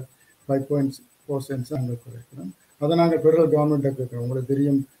நாங்கள் 5.4 cents நாங்கள் குறைக்கிறோம். அதை நாங்கள் ஃபெடரல் கவர்மெண்ட்டை கேட்குறோம். உங்களுக்கு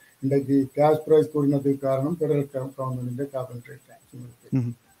தெரியும் இன்றைக்கு கேஷ் ப்ரைஸ் கூடினதுக்கு காரணம் ஃபெடரல் கவர்மெண்ட்டிൻ്റെ கார்பன் ட்ரேட் டேக்ஸ்.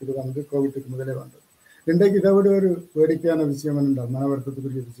 இது வந்து கோவிட்டுக்கு முதலே வந்தது. இன்றைக்கு இதை விட ஒரு வேடிக்கையான விஷயம் என்னென்றால்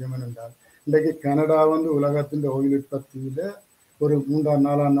மனவருத்தத்துக்குரிய விஷயம் என்னென்றால் இன்றைக்கு கனடா வந்து உலகத்தின் ஆயில் உற்பத்தியில் ஒரு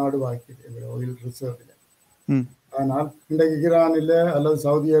 3-4 நாடு வாய்க்குது எங்கள் ஆயில் ரிசர்வில். ஆனால் இன்றைக்கு ஈரானில் அல்லது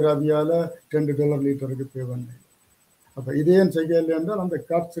சவுதி அரேபியாவில் $10 லிட்டருக்கு பே பண்ண. அப்போ இதையும் செய்யலை என்றால் அந்த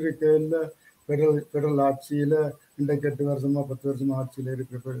காட்சி இருக்கையில் ஃபெடரல் ஆட்சியில் இன்றைக்கு 8 வருஷமா 10 வருஷமா ஆட்சியில்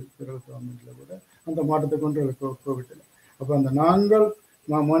இருக்கிற ஃபெடரல் கவர்மெண்ட்டில் கூட அந்த மாற்றத்தை கொண்டு கோவிட்டில். அப்போ அந்த நாங்கள்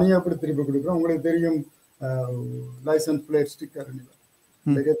மணியை எப்படி திருப்பி கொடுக்குறோம். உங்களுக்கு தெரியும் லைசன்ஸ் பிளேட் ஸ்டிக்கர்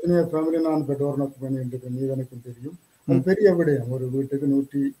இன்றைக்கு எத்தனையோ ஃபேமிலி நான் பெற்றோர்னக்கு பண்ணிட்டு நீதனுக்கும் தெரியும். அது பெரிய விடயம். ஒரு வீட்டுக்கு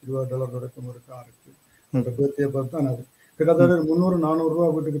 $120 வரைக்கும் ஒரு காருக்கு பேர்த்தியை பார்த்து தான் அது கிட்டத்தட்ட 300-400 ரூபா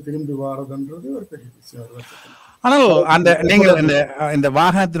வீட்டுக்கு திரும்பி வாரதுன்றது ஒரு பெரிய விஷயம். ஆனால் அந்த நீங்கள் இந்த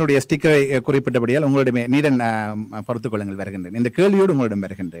வாகனத்தினுடைய ஸ்டிக்கரை குறிப்பிட்டபடியால் உங்களுடைய நீடன் பொறுத்துக் கொள்ளுங்கள் வருகின்றேன். இந்த கேள்வியோடு உங்களிடம்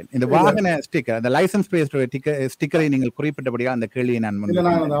வருகின்றேன். இந்த வாகன ஸ்டிக்கர் அந்த லைசன்ஸ் பிளேட் ஸ்டிக்கரை நீங்கள் குறிப்பிட்டபடியால் அந்த கேள்வியை நான்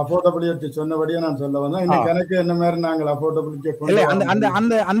அஃபோர்டபிலிட்டி சொன்னபடியே நான் சொல்ல வந்தேன். எனக்கு என்ன மாதிரி நாங்கள் அஃபோர்டபிலிட்டி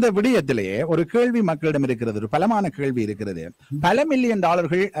அந்த விடயத்திலேயே ஒரு கேள்வி மக்களிடம் இருக்கிறது, ஒரு பலமான கேள்வி இருக்கிறது. பல மில்லியன்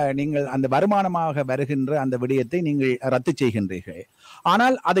டாலர்கள் நீங்கள் அந்த வருமானமாக வருகின்ற அந்த விடயத்தை நீங்கள் ரத்து செய்கின்றீர்கள்.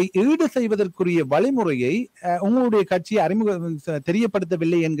 ஆனால் அதை ஈடு செய்வதற்குரிய வழிமுறையை உங்களுடைய கட்சி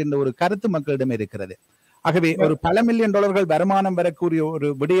தெரியப்படுத்தவில்லை என்கின்ற ஒரு கருத்து மக்களிடம் இருக்கிறது. ஆகவே ஒரு பல மில்லியன் டாலர்கள் வருமானம் வரக்கூடிய ஒரு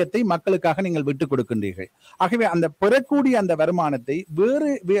விடயத்தை மக்களுக்காக நீங்கள் விட்டுக் கொடுக்கின்றீர்கள். ஆகவே அந்த பெறக்கூடிய அந்த வருமானத்தை வேறு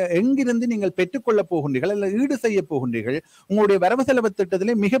எங்கிருந்து நீங்கள் பெற்றுக்கொள்ள போகின்றீர்கள் அல்ல ஈடு செய்ய போகின்றீர்கள். உங்களுடைய வரவு செலவு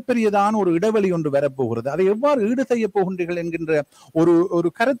திட்டத்திலே மிகப்பெரியதான ஒரு இடைவெளி ஒன்று வரப்போகிறது. அதை எவ்வாறு ஈடு செய்ய போகின்றீர்கள் என்கின்ற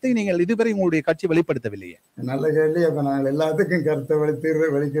ஒரு கருத்தை நீங்கள் இதுவரை உங்களுடைய கட்சி வெளிப்படுத்தவில்லையே. நல்ல கேள்வி. அப்ப நாங்கள் எல்லாத்துக்கும் கருத்தை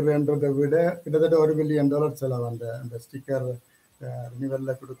வெளிக்கிறேன்றதை விட கிட்டத்தட்ட $1 பில்லியன் செலவு அந்த ஸ்டிக்கர்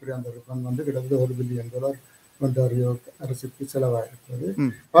ரினிவல்ல கொடுக்குற அந்த ரிஃபண்ட் வந்து கிட்டத்தட்ட $1 பில்லியன் ஒன்டாரியோ அரசுக்கு செலவாயிருக்கிறது.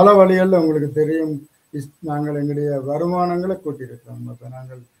 பல வழிகளில் உங்களுக்கு தெரியும் நாங்கள் எங்களுடைய வருமானங்களை கூட்டியிருக்கிறோம். இப்போ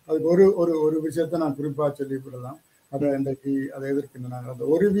நாங்கள் அதுக்கு ஒரு விஷயத்தை நான் குறிப்பாக சொல்லிவிடலாம். அதை இன்றைக்கு அதை எதிர்க்கின்ற நாங்கள் அந்த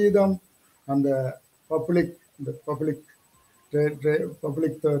 1% அந்த பப்ளிக்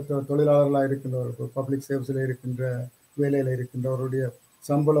தொழிலாளர்களாக இருக்கின்றவர்கள் பப்ளிக் சர்வீஸில் இருக்கின்ற வேலையில் இருக்கின்றவருடைய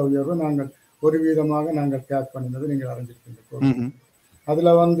சம்பள உயர்வு நாங்கள் 1% நாங்கள் கேப் பண்ணினது நீங்கள் அறிஞ்சிருக்கின்ற.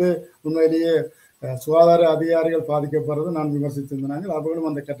 அதுல வந்து உண்மையிலேயே சுகாதார அதிகாரிகள் பாதிக்கப்படுறது நான் விமர்சித்திருந்தாங்க. அவர்களும்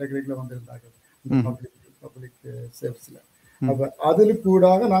அந்த கேட்டகரிக்குள்ள வந்திருந்தார்கள் பப்ளிக் சர்வீஸ்ல. அப்ப அதில்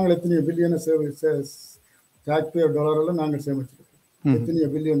கூடாக நாங்கள் எத்தனையோ பில்லியன் டாக்ஸ்பேயர் டாலர்ல நாங்கள் சேமிச்சிருக்கோம். எத்தனையோ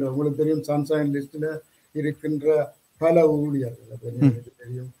பில்லியன். உங்களுக்கு தெரியும் சன்ஷைன் லிஸ்ட்ல இருக்கின்ற பல ஊழியர்கள்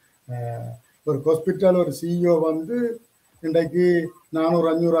தெரியும். ஒரு ஹாஸ்பிட்டல் ஒரு சிஇஓ வந்து இன்றைக்கு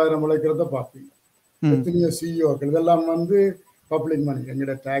 400-500 உழைக்கிறத பார்ப்பீங்க. எத்தனையோ சிஇஓக்கள் இதெல்லாம் வந்து பப்ளிக் மணி.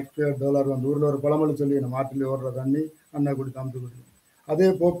 எங்கட டாக்ஸ்பேயர் டாலர் வந்து ஊரில் ஒரு பழமொழி சொல்லி நம்ம ஆற்றில் ஓடுற தண்ணி அண்ணா குடி தம்பி குடிக்கும். அதே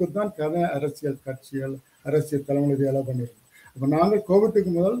போக்கு தான் அரசியல் கட்சிகள் அரசியல் தலைமுறைகளை பண்ணியிருக்கோம். அப்போ நாங்கள்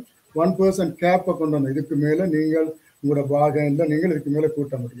கோவிட்டுக்கு முதல் 1% கேப்பை கொண்டு வந்தோம். இதுக்கு மேலே நீங்கள் உங்களோட பாகன்ல நீங்கள் இதுக்கு மேலே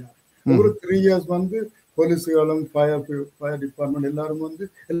கூட்ட முடியாது. ஒரு 3 years வந்து போலீஸுகளும் ஃபயர் டிபார்ட்மெண்ட் எல்லாரும் வந்து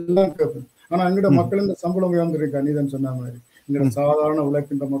எல்லாம் கேட்போம். ஆனால் எங்கட மக்கள் இந்த சம்பளம் உயர்ந்திருக்கா நீதான் சொன்ன மாதிரி எங்கட சாதாரண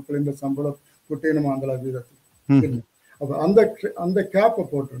உழைக்கின்ற மக்கள் இந்த சம்பளம் குட்டையினும் அந்த வீதத்தில். அப்போ அந்த கேப்பை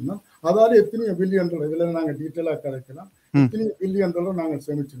போட்டிருந்தோம். அதாவது எத்தனையோ $1 பில்லியன் இதுல நாங்கள் டீட்டெயிலாக கதைக்கலாம். எத்தனையோ $1 பில்லியன் நாங்கள்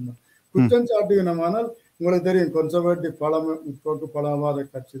சேமிச்சிருந்தோம். குற்றம் சாட்டுவினமானால் உங்களுக்கு தெரியும் கன்சர்வேட்டிவ் முற்போக்கு பலவாத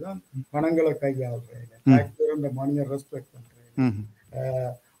கட்சி தான் பணங்களை கையாளுறேன். மணியை ரெஸ்பெக்ட் பண்றேன்.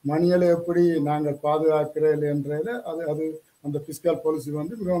 மணிகளை எப்படி நாங்கள் பாதுகாக்கிறேன் என்றதில் அது அந்த பிஸ்கல் பாலிசி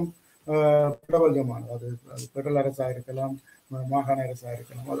வந்து மிகவும் பிரபலமானது. அது பெடரல் அரசாக இருக்கலாம், மாகாண அரசாக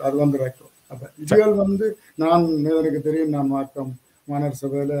இருக்கலாம். அது வந்து வைக்கும். அப்போ இதுகள் வந்து எனக்கு தெரியும் நான் மாநகர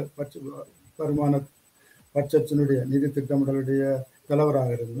சபையில் வருமான பட்ஜெட்டினுடைய நிதி திட்டமிடலுடைய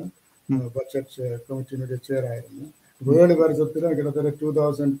தலைவராக இருந்தேன். பட்ஜெட் கமிட்டியினுடைய சேராக இருந்தேன். 7 வருஷத்துல கிட்டத்தட்ட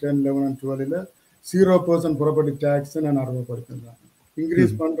 2010, 11 and 12 0% ப்ராப்பர்ட்டி டேக்ஸ் நான் அறிமுகப்படுத்திருந்தேன்.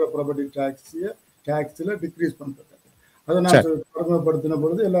 இன்க்ரீஸ் பண்ற ப்ராப்பர்ட்டி டேக்ஸ்ல டிக்ரீஸ் பண்றது. அதை நான் அறிமுகப்படுத்தின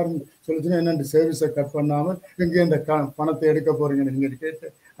பொழுது எல்லாரும் சொல்லிச்சுன்னா என்னென்ன சர்வீஸை கட் பண்ணாமல் எங்கே இந்த பணத்தை எடுக்க போறீங்கன்னு நீங்க கேட்டு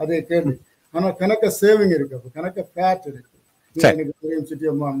அதே கேள்வி. ஆனால் கணக்க சேவிங் இருக்கு. அப்போ கணக்க ஃபேட் இருக்கு. எனக்கு தெரியும் சிட்டி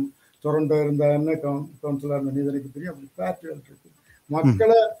ஆஃப் டொரண்டோ இருந்தா என்ன கவுன்சிலர் இருந்த நீதனுக்கு தெரியும். அப்படி ஃபேட்டுகள் இருக்கு.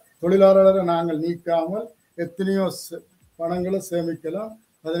 மக்களை தொழிலாளரை நாங்கள் நீக்காமல் எத்தனையோ பணங்களை சேமிக்கலாம்.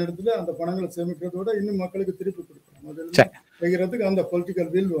 அதனிடத்துல அந்த பணங்களை சேமிக்கிறதோட இன்னும் மக்களுக்கு திருப்பி கொடுக்கணும். அதில் செய்கிறதுக்கு அந்த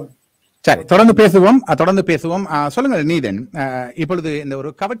பொலிட்டிக்கல் வில் வேணும். சரி, தொடர்ந்து பேசுவோம். சொல்லுங்கள் நீதன், இப்பொழுது இந்த ஒரு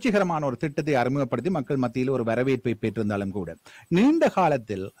கவர்ச்சிகரமான ஒரு திட்டத்தை அறிமுகப்படுத்தி மக்கள் மத்தியில் ஒரு வரவேற்பை பெற்றிருந்தாலும் கூட நீண்ட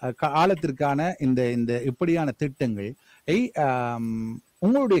காலத்திற்கான இந்த இப்படியான திட்டங்கள்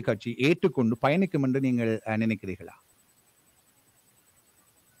உங்களுடைய கட்சி ஏற்றுக்கொண்டு பயணிக்கும் என்று நீங்கள் நினைக்கிறீர்களா?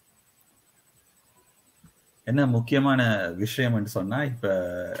 என்ன முக்கியமான விஷயம் என்று சொன்னா, இப்ப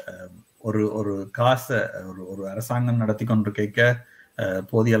ஒரு காசை ஒரு அரசாங்கம் நடத்தி கொண்டு கேட்க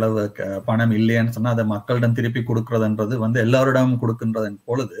போதிய அளவு பணம் இல்லைன்னு சொன்னா அதை மக்களிடம் திருப்பி கொடுக்கறதுன்றது எல்லாரிடமும் கொடுக்கின்றதன்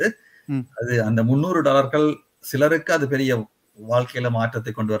பொழுது அது அந்த $300 சிலருக்கு அது பெரிய வாழ்க்கையில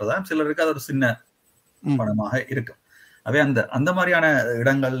மாற்றத்தை கொண்டு வரதா, சிலருக்கு அது ஒரு சின்ன பணமாக இருக்கும். அவை அந்த மாதிரியான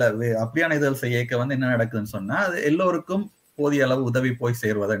இடங்கள்ல அப்படியான இதழ் செய்ய என்ன நடக்குதுன்னு சொன்னா, அது எல்லோருக்கும் போதிய அளவு உதவி போய்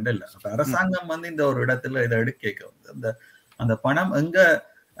சேர்வதுண்டு இல்லை. அப்ப அரசாங்கம் இந்த ஒரு இடத்துல இதை கேட்க அந்த பணம் எங்க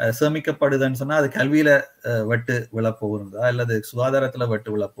சேமிக்கப்படுதுன்னு சொன்னா அது கல்வியில வெட்டு விழப்போகிறதா, அல்லது சுகாதாரத்துல வெட்டு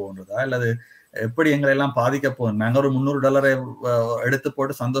விழப்போகிறதா, அல்லது எப்படி எங்களை எல்லாம் பாதிக்க போகுது. நாங்க ஒரு $300 எடுத்து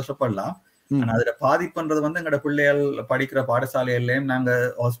போட்டு சந்தோஷப்படலாம். ஆனா அதுல பாதிப்புன்றது எங்களோட பிள்ளைகள் படிக்கிற பாடசாலையிலையும் நாங்க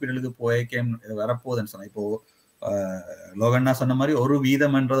ஹாஸ்பிட்டலுக்கு போய்க்கேம் வரப்போகுதுன்னு சொன்னா, இப்போ லோகன்னா சொன்ன மாதிரி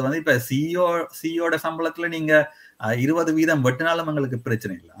 1% இப்ப சிஇஓட சம்பளத்துல நீங்க 20% வெட்டினாலும் எங்களுக்கு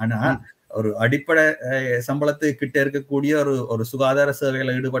பிரச்சனை இல்லை. ஆனா ஒரு அடிப்படை சம்பளத்துக்கு கிட்ட இருக்கக்கூடிய ஒரு சுகாதார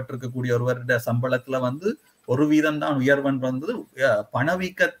சேவைகளை ஈடுபட்டு இருக்கக்கூடிய ஒருவருடைய சம்பளத்துல 1% தான் உயர்வுன்றது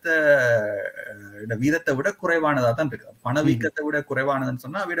பணவீக்கத்தை வீதத்தை விட குறைவானதா தான் இருக்கு. பணவீக்கத்தை விட குறைவானதுன்னு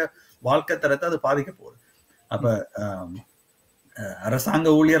சொன்னா அவிட வாழ்க்கை தரத்தை அது பாதிக்க போகுது. அப்ப அரசாங்க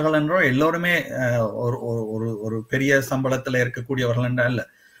ஊழியர்கள் என்றோ எல்லோருமே ஒரு பெரிய சம்பளத்துல இருக்கக்கூடியவர்கள் என்றா இல்ல.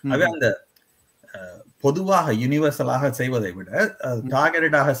 அவை அந்த பொதுவாக யூனிவர்சலாக செய்வதை விட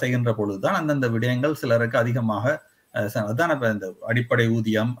டார்கெட்டடாக செய்கின்ற பொழுதுதான் அந்தந்த விடயங்கள் சிலருக்கு அதிகமாக அதான் இப்ப இந்த அடிப்படை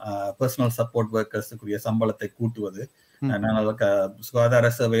ஊதியம், பர்சனல் சப்போர்ட் ஒர்க்கர்ஸுக்குரிய சம்பளத்தை கூட்டுவது. நாங்கள் சுகாதார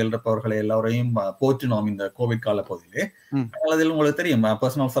சேவையில் இருப்பவர்களை எல்லாரையும் போற்றினோம் இந்த கோவிட் கால பகுதியிலே. அதில் உங்களுக்கு தெரியும்,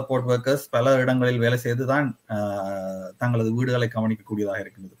 பர்சனல் சப்போர்ட் ஒர்க்கர்ஸ் பல இடங்களில் வேலை செய்துதான் தங்களது வீடுகளை கவனிக்கக்கூடியதாக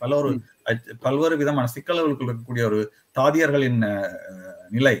இருக்கின்றது. பல்வேறு விதமான சிக்கல்களுக்கு இருக்கக்கூடிய ஒரு தாதியர்களின்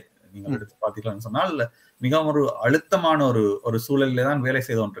நிலை நீங்கள் எடுத்து பார்த்தீங்கன்னு சொன்னால் மிகவும் ஒரு அழுத்தமான ஒரு சூழலிலே தான் வேலை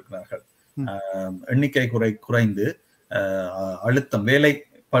செய்து கொண்டிருக்கிறார்கள். எண்ணிக்கை குறைந்து அழுத்தம், வேலை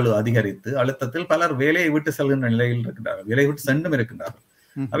பளு அதிகரித்து அழுத்தத்தில் பலர் வேலையை விட்டு செல்கின்ற நிலையில் இருக்கின்றார்கள், வேலையை விட்டு சென்றும் இருக்கின்றார்கள்.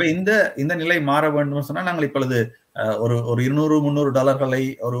 அவை இந்த நிலை மாற வேண்டும் சொன்னால் நாங்கள் இப்பொழுது ஒரு $200-300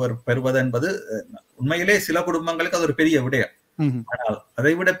 ஒருவர் பெறுவது என்பது உண்மையிலே சில குடும்பங்களுக்கு அது ஒரு பெரிய விடயம். ஆனால்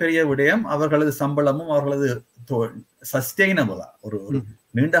அதை விட பெரிய விடயம் அவர்களது சம்பளமும் அவர்களது சஸ்டெய்னபிளா ஒரு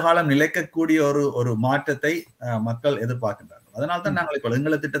நீண்ட காலம் நிலைக்கக்கூடிய ஒரு மாற்றத்தை மக்கள் எதிர்பார்க்கின்றார்கள். அதனால்தான் நாங்கள் இப்போ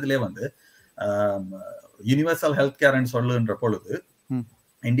எங்கள திட்டத்திலே யூனிவர்சல் ஹெல்த் கேர்ன்னு சொல்லுகின்ற பொழுது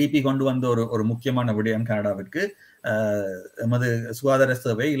NDP கொண்டு வந்த ஒரு முக்கியமான விடயம் கனடாவிற்கு எமது சுகாதார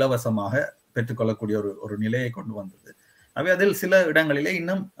சேவை இலவசமாக பெற்றுக்கொள்ளக்கூடிய ஒரு நிலையை கொண்டு வந்தது. அவை அதில் சில இடங்களிலே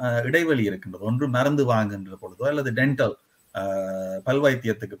இன்னும் இடைவெளி இருக்கின்றது. ஒன்று மருந்து வாங்குகின்ற பொழுதோ அல்லது டென்டல்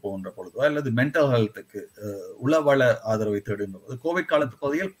பல்வைத்தியத்துக்கு போகின்ற பொழுதோ அல்லது மென்டல் ஹெல்த்துக்கு உளவள ஆதரவை தேடுகின்ற போது கோவிட் காலத்து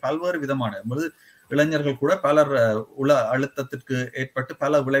பகுதியில் பல்வேறு விதமான இளைஞர்கள் கூட பலர் உள அழுத்தத்திற்கு ஏற்பட்டு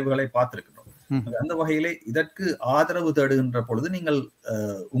பல விளைவுகளை பார்த்திருக்கின்றோம். அந்த வகையிலே இதற்கு ஆதரவு தேடுகின்ற பொழுது நீங்கள்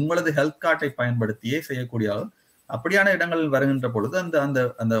உங்களது ஹெல்த் கார்டை பயன்படுத்தியே செய்யக்கூடிய அப்படியான இடங்களில் வருகின்ற பொழுது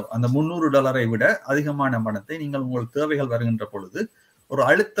அந்த $300 விட அதிகமான பணத்தை நீங்கள் உங்கள் தேவைகள் வருகின்ற பொழுது ஒரு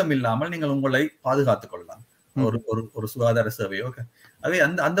அழுத்தம் இல்லாமல் நீங்கள் உங்களை பாதுகாத்துக் கொள்ளலாம் ஒரு சுகாதார சேவையோ. அவை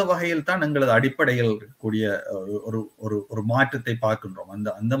அந்த வகையில் தான் எங்களது அடிப்படையில் இருக்கக்கூடிய ஒரு மாற்றத்தை பார்க்கின்றோம்.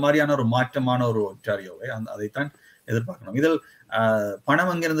 அந்த மாதிரியான ஒரு மாற்றமான ஒரு ஒற்றாரியோவை அதைத்தான் எதிர்பார்க்கணும். இதில்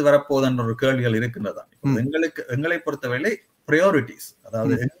பணம் எங்கிருந்து வரப்போகுதுன்ற ஒரு கேள்விகள் இருக்கின்றதா? எங்களை பொறுத்தவரை பிரையாரிட்டிஸ்,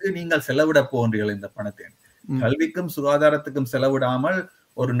 அதாவது எங்கு நீங்கள் செலவிட போன்றீர்கள் இந்த பணத்தை, கல்விக்கும் சுகாதாரத்துக்கும் செலவிடாமல்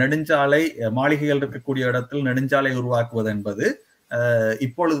ஒரு நெடுஞ்சாலை மாளிகைகள் இருக்கக்கூடிய இடத்தில் நெடுஞ்சாலை உருவாக்குவது என்பது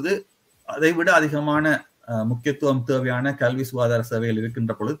இப்பொழுது அதை விட அதிகமான முக்கியத்துவம் தேவையான கல்வி சுகாதார சேவைகள்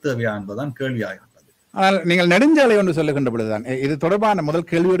இருக்கின்ற பொழுது தேவையா என்பதுதான் கேள்வியாக. ஆனால் நீங்கள் நெடுஞ்சாலை ஒன்று சொல்லுகின்ற பொழுதுதான் இது தொடர்பான முதல்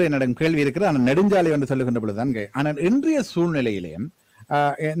கேள்வியோட என்னிடம் கேள்வி இருக்கிறது. ஆனால் நெடுஞ்சாலை ஒன்று சொல்லுகின்ற பொழுதுதான். ஆனால் இன்றைய சூழ்நிலையிலே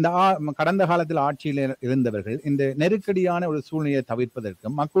இந்த கடந்த காலத்தில் ஆட்சியில் இருந்தவர்கள் இந்த நெருக்கடியான ஒரு சூழ்நிலையை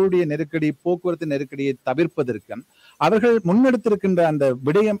தவிர்ப்பதற்கும் மக்களுடைய நெருக்கடி போக்குவரத்து நெருக்கடியை தவிர்ப்பதற்கும் அவர்கள் முன்னெடுத்திருக்கின்ற அந்த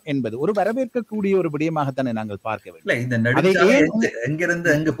விடயம் என்பது ஒரு வரவேற்கக்கூடிய ஒரு விடயமாகத்தானே நாங்கள் பார்க்க வேண்டும். இந்த நெடுஞ்சாலை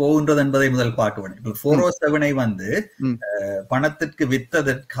எங்கிருந்து எங்கு போகின்றது என்பதை முதல் பார்க்க வேண்டும். 407 பணத்திற்கு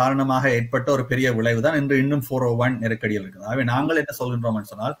வித்ததற்கு காரணமாக ஏற்பட்ட ஒரு பெரிய விளைவுதான் இன்று இன்னும் 401 நெருக்கடியில் இருக்குது. ஆகவே நாங்கள் என்ன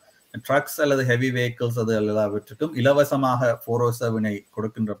சொல்கின்றோம் சொன்னால் ட்ரக்ஸ் அல்லது ஹெவி வெஹிக்கிள்ஸ் அது எல்லாவற்றுக்கும் இலவசமாக 407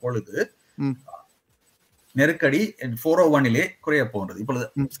 கொடுக்கின்ற பொழுது நெருக்கடி 401 குறைய போன்றது. இப்பொழுது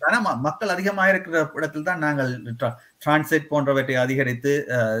மக்கள் அதிகமாக இருக்கிற இடத்தில் தான் நாங்கள் டிரான்சிட் போன்றவற்றை அதிகரித்து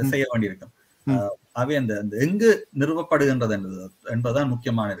செய்ய வேண்டியிருக்கும். அவை அந்த எங்கு நிறுவப்படுகின்றது என்பதுதான்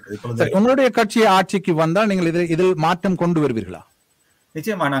முக்கியமான இருக்குது. இப்பொழுது உங்களுடைய கட்சி ஆட்சிக்கு வந்தால் நீங்கள் இதில் மாற்றம் கொண்டு வருவீர்களா?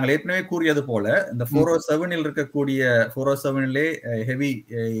 நிச்சயமா. நாங்கள் ஏற்கனவே கூறியது போல இந்த 407 இருக்கக்கூடிய 407 ஹெவி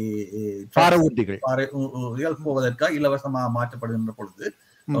போவதற்காக இலவசமாக மாற்றப்படுகின்ற பொழுது,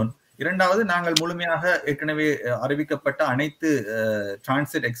 இரண்டாவது நாங்கள் முழுமையாக ஏற்கனவே அறிவிக்கப்பட்ட அனைத்து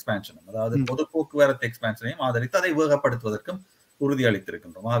டிரான்சிட் எக்ஸ்பான்ஷனும், அதாவது பொது போக்குவரத்து எக்ஸ்பான்ஷனையும் ஆதரித்து அதை வேகப்படுத்துவதற்கும்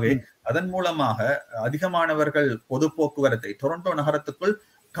உறுதியளித்திருக்கின்றோம். ஆகவே அதன் மூலமாக அதிகமானவர்கள் பொது போக்குவரத்தை டொரண்டோ நகரத்துக்குள்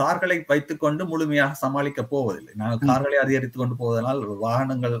கார்களை வைத்துக் கொண்டு முழுமையாக சமாளிக்க போவதில்லை. நாங்கள் கார்களை அதிகரித்துக் கொண்டு போவதனால்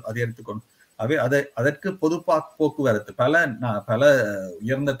வாகனங்கள் அதிகரித்துக் கொண்டு அதற்கு பொது போக்குவரத்து பல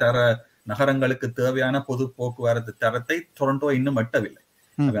உயர்ந்த தர நகரங்களுக்கு தேவையான பொது போக்குவரத்து தரத்தை டொரண்டோ இன்னும் எட்டவில்லை.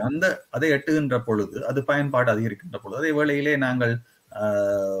 அதை எட்டுகின்ற பொழுது அது பயன்பாடு அதிகரிக்கின்ற பொழுது அதே வேளையிலே நாங்கள்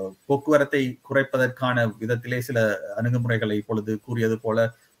போக்குவரத்தை குறைப்பதற்கான விதத்திலே சில அணுகுமுறைகளை இப்பொழுது கூறியது போல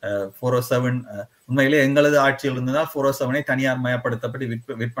 407 உண்மையிலே எங்களது ஆட்சியில் இருந்ததால் 407 தனியார் மயப்படுத்தப்பட்டு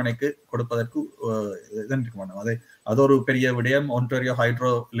விற்பனைக்கு கொடுப்பதற்கு அது ஒரு பெரிய விடயம். ஒன்டாரியோ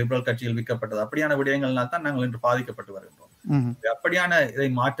ஹைட்ரோ லிபரல் கட்சியில் விற்கப்பட்டது. அப்படியான விடயங்கள்னால் தான் நாங்கள் இன்று பாதிக்கப்பட்டு வருகின்றோம். அப்படியான இதை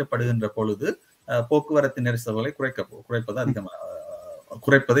மாற்றப்படுகின்ற பொழுது போக்குவரத்து நெரிசல்களை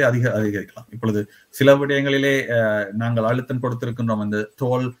குறைப்பதை அதிகரிக்கலாம். இப்பொழுது சில விடயங்களிலே நாங்கள் அழுத்தம் கொடுத்திருக்கின்றோம். இந்த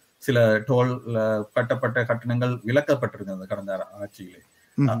சில டோல் கட்டப்பட்ட கட்டணங்கள் விலக்கப்பட்டிருக்கிறது கடந்த ஆட்சியிலே.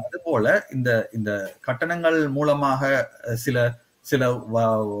 அதுபோல இந்த கட்டணங்கள் மூலமாக சில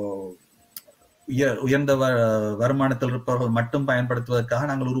உயர்ந்த வருமானத்தில் இருப்பவர்கள் மட்டும் பயன்படுத்துவதற்காக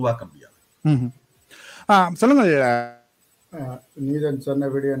நாங்கள் உருவாக்க முடியாது. சொல்லுங்கள் நீதன்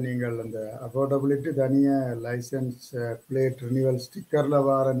சொன்னபடியா, நீங்கள் அந்த அஃபோர்டபிலிட்டி தனியா லைசன்ஸ் பிளேட் ரினிவல் ஸ்டிக்கர்ல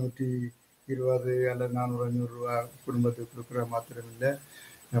வார 120 அல்லது 400-500 ரூபா குடும்பத்துக்கு கொடுக்குற மாத்திரம் இல்லை.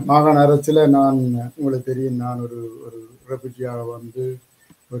 மாகாண அரசில் நான் உங்களுக்கு தெரியும், நான் ஒரு ரெஃப்யூஜியாக வந்து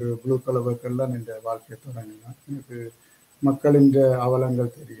ஒரு ப்ளூ கலர் ஒர்க்கெல்லாம் இந்த வாழ்க்கையை தொடங்கினேன். எனக்கு மக்களின்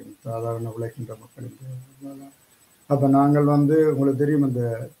அவலங்கள் தெரியும், சாதாரண உழைக்கின்ற மக்களின். அப்போ நாங்கள் வந்து உங்களுக்கு தெரியும், இந்த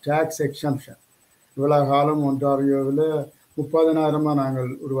டேக்ஸ் எக்ஸம்ஷன் இவ்வளோ காலம் ஒன்டாரியோவில் 30,000 நாங்கள்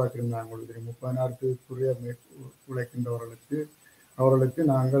உருவாக்கியிருந்தாங்க. உங்களுக்கு தெரியும், 30,000க்குரிய அவர்களுக்கு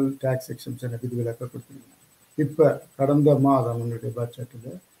நாங்கள் டேக்ஸ் எக்ஸம்ஷனை விதிவிலக்க கொடுத்துருந்தோம். இப்போ கடந்த மாதம் உங்களுடைய பட்ஜெட்டில்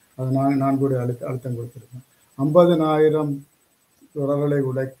அதை நான் கூட அழுத்தம் கொடுத்துருக்கோம். 50,000 தொடர்களை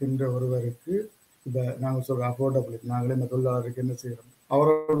உழைக்கின்ற ஒருவருக்கு இப்போ நாங்கள் சொல்கிற அஃபோர்டபிலிட்டி, நாங்களே இந்த தொழிலாளருக்கு என்ன செய்கிறோம்,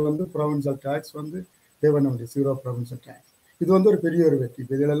 அவர்கள் வந்து ப்ரொவின்சியல் டேக்ஸ் வந்து பே பண்ண முடியும், 0 ப்ரொவின்சியல் டேக்ஸ். இது வந்து ஒரு பெரிய ஒரு வெற்றி.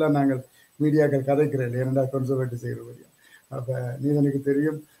 இப்போ இதிலெல்லாம் நாங்கள் மீடியாக்கள் கதைக்கிறேன் இல்லை, 2 கன்சர்வேட்டிவ் செய்கிற வழியா. அப்போ நீதனுக்கு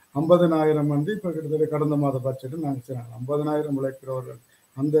தெரியும், 50,000 வந்து இப்போ கிட்டத்தட்ட கடந்த மாத பட்ஜெட்டு நாங்கள் செய்கிறாங்க. 50,000 உழைக்கிறவர்கள்,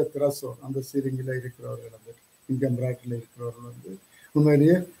 அந்த த்ரெஷோல்ட், அந்த சீலிங்கில் இருக்கிறவர்கள், அந்த இன்கம் பிராக்கெட்டில் இருக்கிறவர்கள் வந்து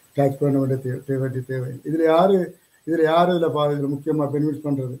உண்மையிலேயே டேக்ஸ் பண்ண வேண்டிய தேவை. இதில் யார் இதில் முக்கியமாக பெனிஃபிட்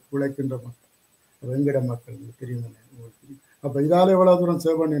பண்ணுறது? உழைக்கின்ற மக்கள், வெங்கட மக்கள். உங்களுக்கு தெரியும். அப்போ இதால் எவ்வளோ தூரம்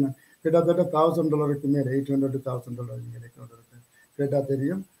சேவ் பண்ணினேன்? கிட்டத்தட்ட $1,000 மேலே, $800 to $1,000 நீங்கள் கேட்டால்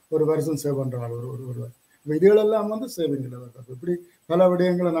தெரியும். ஒரு வருஷம் சேவ் பண்ணுறாங்க ஒருவர். இப்போ இதுகளெல்லாம் வந்து சேவிங்கில் வருது. இப்படி பல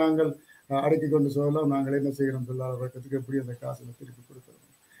விடயங்களை நாங்கள் அடக்கி கொண்டு சொல்லலாம். நாங்கள் என்ன செய்கிறோம், தொழிலாளர் வர்க்கத்துக்கு எப்படி அந்த காசில் திருப்பி கொடுக்குறோம்.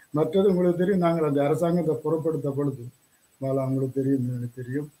 மற்றது உங்களுக்கு தெரியும், நாங்கள் அந்த அரசாங்கத்தை பொறுப்படுத்த பொழுது உங்களுக்கு தெரியும், எனக்கு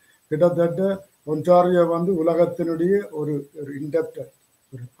தெரியும், கிட்டத்தட்ட ஒன்டாரியோ வந்து உலகத்தினுடைய ஒரு இன்டெப்டட்,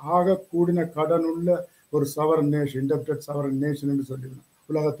 ஒரு ஆக கூடின கடன் உள்ள ஒரு சவரன் நேஷன், இன்டெப்டட் சவரன் நேஷன் என்று சொல்லிடணும்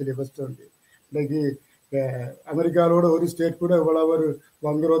உலகத்திலே வெஸ்டர்ன். இன்னைக்கு அமெரிக்காவோட ஒரு ஸ்டேட் கூட இவ்வளவு ஒரு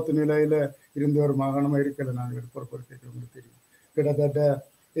வங்குரோத்து நிலையில இருந்த ஒரு மாகாணமாக இருக்கலை. நாங்கள் பொறுப்பேற்கிறவங்களுக்கு தெரியும். கிட்டத்தட்ட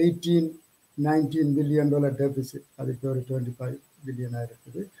 $19 பில்லியன் டெபிசிட், அதுக்கு ஒரு 25 பில்லியனாக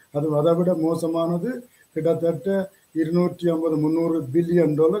இருக்குது. அதை விட மோசமானது கிட்டத்தட்ட $250-300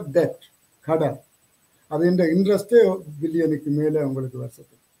 பில்லியன் டெட், கடன். அது இந்த இன்ட்ரெஸ்டே பில்லியனுக்கு மேலே உங்களுக்கு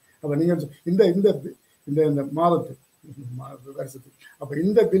வருஷத்துக்கு. அப்போ நீங்கள் இந்த மாதத்துக்கு வருஷத்துக்கு அப்போ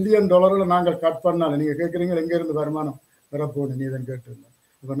இந்த $1 பில்லியன் நாங்கள் கட் பண்ணாலும், நீங்கள் கேட்குறீங்க எங்கேருந்து வருமானம் வரப்போன்னு நீதன் கேட்டிருந்தோம்.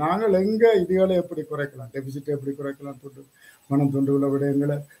 இப்போ நாங்கள் எங்கே இதுகளை எப்படி குறைக்கலாம், டெபிசிட்டை எப்படி குறைக்கலாம், பணம் தொண்டு உள்ள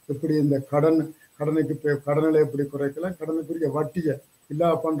விடயங்களை எப்படி, இந்த கடனில் எப்படி குறைக்கலாம், கடனுக்குரிய வட்டியை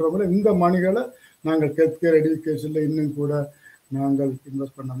இல்லாம பண்ணுறவங்கள இந்த மணிகளை நாங்கள் ஹெல்த்கேர் எஜுகேஷனில் இன்னும் கூட நாங்கள்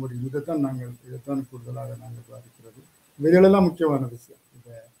இன்வெஸ்ட் பண்ண முடியும். இதைத்தான் கூடுதலாக நாங்கள் பாதிக்கிறது. இவைகளெல்லாம் முக்கியமான விஷயம்.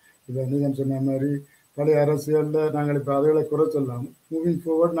 இதை நீதன் சொன்ன மாதிரி பழைய அரசியலில் நாங்கள் இப்போ அதுகளை குறை சொல்லலாம். மூவிங்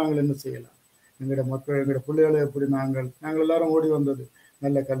ஃபார்வர்ட் நாங்கள் என்ன செய்யலாம், எங்களோட மக்கள், எங்களோட பிள்ளைகளை எப்படி நாங்கள் எல்லாரும் ஓடி வந்தது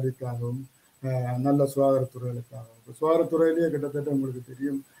நல்ல கல்விக்காகவும் நல்ல சுகாதாரத்துறைகளுக்காகவும். இப்போ சுகாதாரத்துறையிலேயே கிட்டத்தட்ட உங்களுக்கு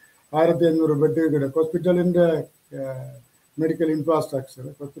தெரியும் 1500 பெட்டு ஹாஸ்பிட்டலின் மெடிக்கல்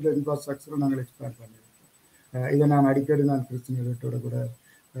இன்ஃப்ராஸ்ட்ரக்சரை நாங்கள் எக்ஸ்பேண்ட் பண்ணியிருக்கோம். இதை நான் அடிக்கடி நான் கிறிஸ்டியனோட கூட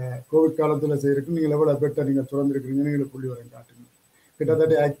கோவிட் காலத்தில் செய்யறதுக்கு நீங்கள் எவ்வளோ பெட்டர் நீங்கள் சுரந்திருக்கிறீங்கன்னு எங்களுக்கு புள்ளி வரம் காட்டுங்க.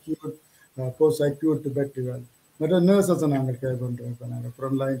 கிட்டத்தட்ட அக்யூட் போஸ்ட் அக்யூட் பெட்டுகள் மற்ற நர்சஸை நாங்கள் கேர் பண்ணுறோம். இப்போ நாங்கள்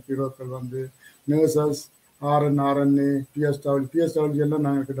ஃப்ரண்ட்லைன் ஹீரோக்கள் வந்து நர்சஸ் ஆர்என்ஏ பிஎஸ்டபிள்யூ எல்லாம்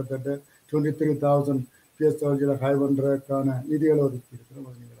நாங்கள் கிட்டத்தட்ட 23,000 பிஎஸ்டபிள்யூல ஹை பண்ணுறதுக்கான நிதிகளை ஒதுக்கி இருக்கிறோம்.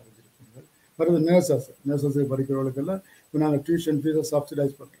 அது நீங்கள் அறிஞ்சிருக்கீங்க. மற்றது நர்சஸ் படிக்கிறவர்களுக்கெல்லாம் இப்போ நாங்கள் டியூஷன் ஃபீஸை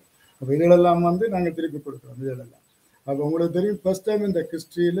சப்சிடைஸ் பண்ணுறோம். அப்போ இதுகளெல்லாம் வந்து நாங்கள் திருப்பி கொடுக்குறோம். இதுகளெல்லாம் அப்போ உங்களுக்கு தெரியும் ஃபர்ஸ்ட் டைம் இந்த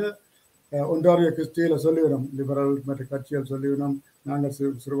கிறிஸ்டியில் ஒன்றாரிய கிறிஸ்டியில் சொல்லிவிடும், லிபரல் மற்ற கட்சிகள் சொல்லிவிடும், நாங்கள்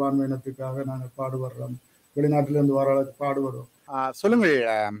சிறுபான்மையினத்துக்காக நாங்கள் பாடுபடுறோம், வெளிநாட்டிலிருந்து வர அளவுக்கு பாடுபடுறோம். சொல்லுங்கள்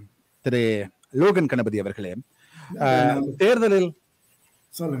திரு லோகன் கணபதி அவர்களே, தேர்தலில்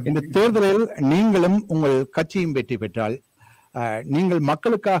இந்த தேர்தலில் நீங்களும் உங்கள் கட்சியும் வெற்றி பெற்றால் நீங்கள்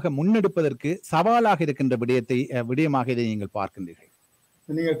மக்களுக்காக முன்னெடுப்பதற்கு சவாலாக இருக்கின்ற விடயமாக இதை நீங்கள் பார்க்கின்றீர்கள்.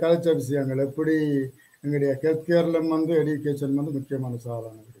 நீங்கள் கலைச்ச விஷயங்கள் எப்படி எங்களுடைய ஹெல்த் கேர்ல வந்து எஜுகேஷன் வந்து முக்கியமான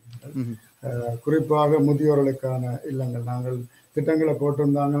சவாலான விடயங்கள். குறிப்பாக முதியோர்களுக்கான இல்லங்கள் நாங்கள் திட்டங்களை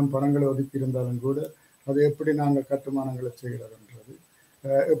போட்டிருந்தாங்க, பணங்களை ஒதுக்கி இருந்தாலும் கூட அது எப்படி நாங்கள் கட்டுமானங்களை செய்கிறதுன்றது,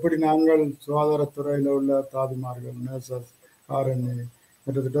 எப்படி நாங்கள் சுகாதாரத்துறையில் உள்ள தாதிமார்கள், நர்சஸ், ஆர்என்ஏ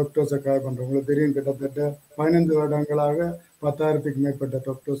மற்றது டாக்டர்ஸை காய் பண்ணுறோம். உங்களுக்கு தெரியும் கிட்டத்தட்ட 15 வருடங்களாக 10,000க்கு மேற்பட்ட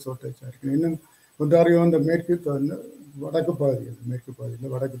டாக்டர்ஸ் ஷார்டேஜ் இருக்கு. இன்னும் ஒன்றாரியோ இந்த வடக்கு பகுதியில்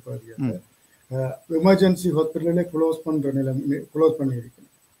எமர்ஜென்சி ஹாஸ்பிட்டலே க்ளோஸ் பண்ணியிருக்கணும்.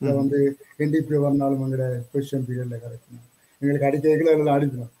 இதை வந்து என்டிபி வரனாலும் எங்களோட பொசிஷன் பீரியடில் கிடைக்கணும், எங்களுக்கு அடிக்கைகளை எல்லாம்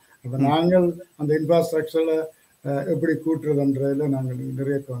அடிக்கணும். அப்போ நாங்கள் அந்த இன்ஃப்ராஸ்ட்ரக்சரில் எப்படி கூட்டுறதுன்றதுல நாங்கள்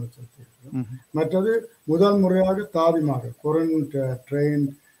நிறைய கவனம் செலுத்தியிருக்கிறோம். மற்றது முதல் முறையாக தாதிமார்கள் கொரண்ட் ட்ரெயின்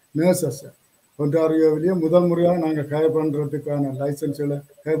நர்சஸ் ஒன்றாரியோவிலேயே முதல் முறையாக நாங்கள் கயர் பண்ணுறதுக்கான லைசன்ஸுகளை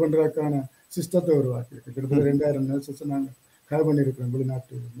கயர் பண்ணுறதுக்கான சிஸ்டத்தை உருவாக்கியிருக்கோம். கிட்டத்தட்ட 2000 நர்சஸ் நாங்கள் கயர் பண்ணியிருக்கிறோம்,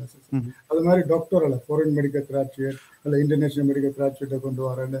 வெளிநாட்டு நர்சஸ். அது மாதிரி டாக்டரில் ஃபாரின் மெடிக்கல் கிராஜுவேட் அல்ல இன்டர்நேஷனல் மெடிக்கல் கிராஜுவேட்டை கொண்டு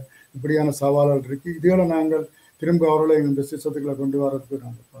வரல இப்படியான சவால்கள் இருக்குது. இதுகளை நாங்கள் திரும்ப அவர்களை இந்த சிஸ்டத்துக்குள்ள கொண்டு வரதுக்கு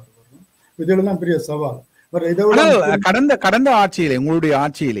நாங்கள் பாடுபடுறோம். இதெல்லாம் பெரிய சவால். கடந்த ஆட்சியிலே உங்களுடைய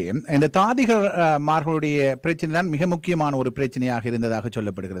ஆட்சியிலே இந்த தாதிகமார்களுடைய பிரச்சனை தான் மிக முக்கியமான ஒரு பிரச்சனையாக இருந்ததாக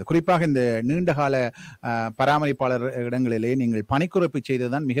சொல்லப்படுகிறது. குறிப்பாக இந்த நீண்டகால பராமரிப்பாளர் இடங்களிலே நீங்கள் பணிக்குறைப்பு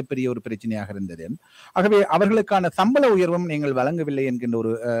செய்ததுதான் மிகப்பெரிய ஒரு பிரச்சனையாக இருந்தது. ஆகவே அவர்களுக்கான சம்பள உயர்வும் நீங்கள் வழங்கவில்லை என்கின்ற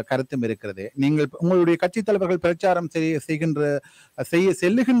ஒரு கருத்தும் இருக்கிறது. நீங்கள் உங்களுடைய கட்சி தலைவர்கள் பிரச்சாரம்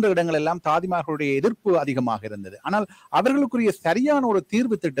செல்லுகின்ற இடங்கள் எல்லாம் தாதிமார்களுடைய எதிர்ப்பு அதிகமாக இருந்தது. ஆனால் அவர்களுக்குரிய சரியான ஒரு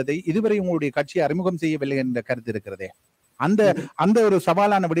தீர்வு திட்டத்தை இதுவரை உங்களுடைய கட்சி அறிமுகம் செய்யவில்லை என்ற கருத்து இருக்கிறதே. அந்த ஒரு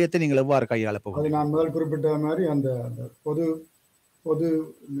சவாலான விடயத்தை நீங்கள் எவ்வாறு கையாள போகுது? நான் முதல் குறிப்பிட்ட மாதிரி அந்த பொது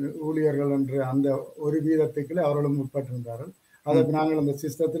ஊழியர்கள் என்ற அந்த ஒரு வீதத்துக்குள்ள அவர்களும் உட்பட்டிருந்தார்கள். அதற்கு நாங்கள் அந்த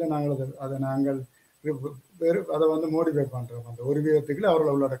சிஸ்டத்தில் நாங்கள் அதை வந்து மோடிஃபை பண்றோம். அந்த ஒரு வீதத்துக்குள்ள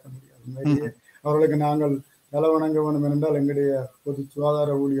அவர்களை உள்ளடக்க முடியாது. அவர்களுக்கு நாங்கள் தலை வணங்க வேண்டும் என்றால் எங்களுடைய பொது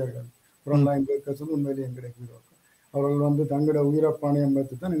சுகாதார ஊழியர்கள் உண்மையிலேயே எங்களுடைய ஹீரோக்கள். அவர்கள் வந்து தங்களோட உயிரப்பாணியம்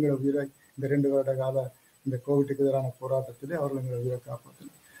வைத்து தான் எங்களோட உயிரை இந்த 2 வருட கால இந்த கோவிட்டுக்கு எதிரான போராட்டத்திலே அவர்கள் எங்களை உயிரை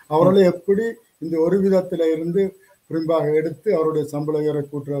காப்பாற்றினர். அவர்களை எப்படி இந்த ஒரு விதத்தில இருந்து குறிப்பாக எடுத்து அவருடைய சம்பள உயரை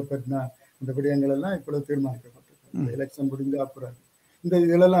கூட்டுறதை பற்றின இந்த விடயங்கள் எல்லாம் இப்பொழுது தீர்மானிக்கப்பட்டிருக்கு. இந்த எலெக்ஷன் முடிந்த அப்புறம் இந்த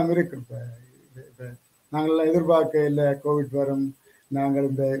இதெல்லாம் இருக்கு. இப்போ நாங்கள்லாம் எதிர்பார்க்க இல்லை கோவிட் வரும், நாங்கள்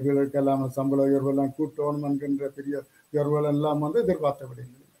இந்த இவர்களுக்கெல்லாம் சம்பள உயர்வெல்லாம் கூட்டணும் என்கின்ற பெரிய உயர்வுகள் எல்லாம் வந்து எதிர்பார்த்த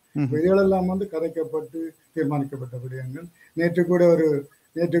விடயங்கள். இதுகளெல்லாம் வந்து கதைக்கப்பட்டு தீர்மானிக்கப்பட்ட விடயங்கள்.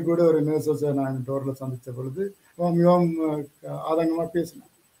 நேற்று கூட ஒரு நர்சஸை நாங்கள் டோரில் சந்தித்த பொழுது மிகவும் ஆதங்கமாக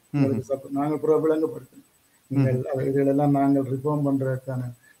பேசினோம். நாங்கள் புற விளங்கப்படுத்தினோம். இதுகளெல்லாம் நாங்கள் ரிஃபார்ம் பண்ணுறதுக்கான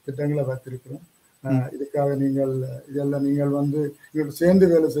திட்டங்களை வைத்திருக்கிறோம். இதுக்காக நீங்கள் வந்து சேர்ந்து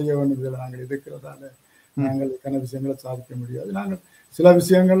வேலை செய்ய வேண்டியதில் நாங்கள் எதிர்க்கிறதால நாங்கள் இதுக்கான விஷயங்களை சாதிக்க முடியாது. நாங்கள் சில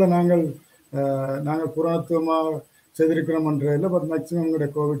விஷயங்கள்ல நாங்கள் புறத்துவமாக செய்திருக்கிறோம் என்ற இல்லை. பட் மேக்சிமம் எங்களுடைய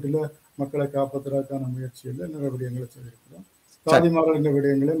கோவிட்டில் மக்களை காப்பாற்றுறதுக்கான முயற்சியில் நிறைய விடயங்களை செய்திருக்கிறோம். சாதிமார்கள் என்ற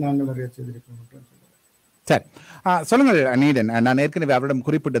விடயங்களை நாங்கள் நிறைய செய்திருக்கிறோம். சரி, சொல்லுங்கள் நீடன். நான் ஏற்கனவே அவரிடம்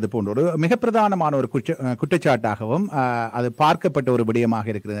குறிப்பிட்டது போன்ற ஒரு மிக பிரதானமான ஒரு குற்றச்சாட்டாகவும் அது பார்க்கப்பட்ட ஒரு விடயமாக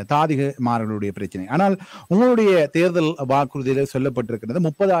இருக்கிறது தாதிகமார்களுடைய பிரச்சனை. ஆனால் உங்களுடைய தேர்தல் வாக்குறுதியில் சொல்லப்பட்டிருக்கிறது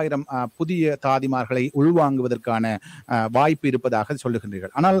 30,000 புதிய தாதிமார்களை உள்வாங்குவதற்கான வாய்ப்பு இருப்பதாக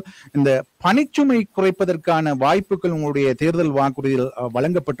சொல்லுகின்றீர்கள். ஆனால் இந்த பணிச்சுமை குறைப்பதற்கான வாய்ப்புகள் உங்களுடைய தேர்தல் வாக்குறுதியில்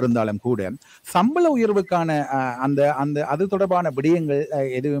வழங்கப்பட்டிருந்தாலும் கூட சம்பள உயர்வுக்கான அது தொடர்பான விடயங்கள்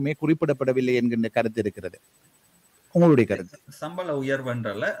எதுவுமே குறிப்பிடப்படவில்லை என்கின்ற கருத்து இருக்கிறது. உங்களுடைய கருத்து? சம்பள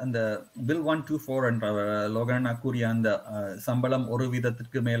உயர்வுன்றல அந்த பில் 124 என்ற லோகனா கூறிய அந்த சம்பளம் ஒரு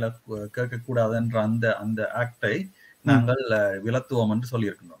வீதத்திற்கு மேல கேட்கக்கூடாது என்ற அந்த ஆக்டை நாங்கள் விலத்துவோம் என்று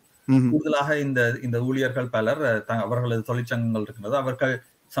சொல்லியிருக்கின்றோம். கூடுதலாக இந்த ஊழியர்கள் பலர் அவர்களது தொழிற்சங்கங்கள் இருக்கின்றது. அவர்கள்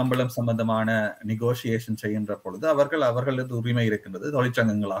சம்பளம் சம்பந்தமான நெகோசியேஷன் செய்கின்ற பொழுது அவர்களது உரிமை இருக்கின்றது.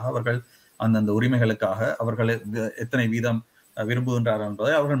 தொழிற்சங்கங்களாக அவர்கள் அந்தந்த உரிமைகளுக்காக அவர்கள் எத்தனை வீதம் விரும்புகின்றார்கள்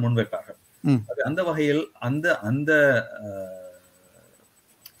என்பதை அவர்கள் முன்வைப்பார்கள். அந்த வகையில் அந்த அந்த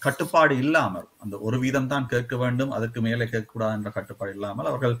கட்டுப்பாடு இல்லாமல், அந்த ஒரு வீதம் தான் கேட்க வேண்டும், அதற்கு மேலே கேட்கக்கூடாது என்ற கட்டுப்பாடு இல்லாமல்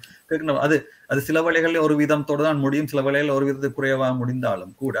அவர்கள் கேட்கின்ற அது சில வேளைகளில் ஒரு வீதத்தோடு தான் முடியும், சில வேளைகளில் ஒரு வீதத்துக்கு குறைவாக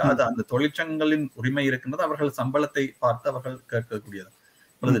முடிந்தாலும் கூட அது அந்த தொழிற்சங்கங்களின் உரிமை இருக்கின்றது. அவர்கள் சம்பளத்தை பார்த்து அவர்கள் கேட்கக்கூடியது.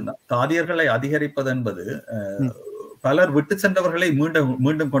 தாதியர்களை அதிகரிப்பது என்பது பலர் விட்டு சென்றவர்களை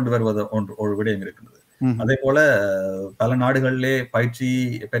மீண்டும் கொண்டு வருவது ஒரு விடயம் இருக்கின்றது. அதே போல பல நாடுகளிலே பயிற்சி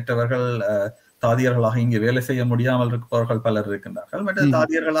பெற்றவர்கள் தாதியர்களாக இங்கு வேலை செய்ய முடியாமல் இருப்பவர்கள் பலர் இருக்கின்றார்கள். மற்ற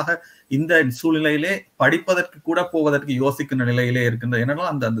தாதியர்களாக இந்த சூழ்நிலையிலே படிப்பதற்கு கூட போவதற்கு யோசிக்கின்ற நிலையிலே இருக்கின்ற.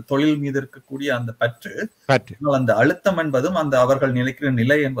 ஏனென்றால் அந்த தொழில் மீது இருக்கக்கூடிய அந்த பற்று, அந்த அழுத்தம் என்பதும் அந்த அவர்கள் நிலைக்கிற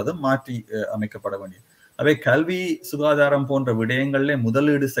நிலை என்பதும் மாற்றி அமைக்கப்பட வேண்டியது. அவை கல்வி, சுகாதாரம் போன்ற விடயங்களிலே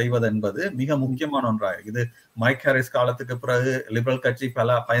முதலீடு செய்வது என்பது மிக முக்கியமான ஒன்றாக. இது மைக் ஹாரிஸ் காலத்துக்கு பிறகு லிபரல் கட்சி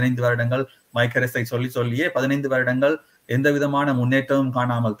 15 வருடங்கள் மைக் ஹாரிஸை சொல்லியே 15 வருடங்கள் எந்த விதமான முன்னேற்றமும்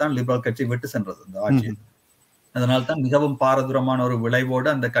காணாமல் தான் லிபரல் கட்சி விட்டு சென்றது இந்த ஆட்சி. அதனால் தான் மிகவும் பாரதூரமான ஒரு விளைவோடு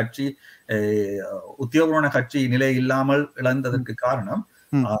அந்த கட்சி உத்தியோகமான கட்சி நிலை இல்லாமல் இழந்ததற்கு காரணம்.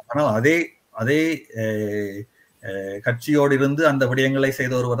 ஆனால் அதே கட்சியோடு இருந்து அந்த விடயங்களை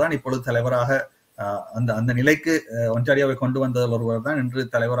செய்த ஒருவர் தான் இப்பொழுது தலைவராக, அந்த நிலைக்கு ஒன்டாரியோவை கொண்டு வந்ததில் ஒருவர் தான் இன்று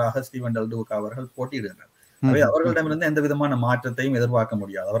தலைவராக ஸ்டீவன் டெல்டூக் அவர்கள் போட்டியிடுகிறார். அவர்களிடமிருந்து எந்த விதமான மாற்றத்தையும் எதிர்பார்க்க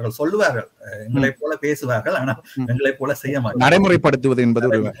முடியாது. அவர்கள் சொல்லுவார்கள், எங்களை போல பேசுவார்கள், ஆனால் எங்களை போல செய்ய மாட்டார்கள். நடைமுறைப்படுத்துவது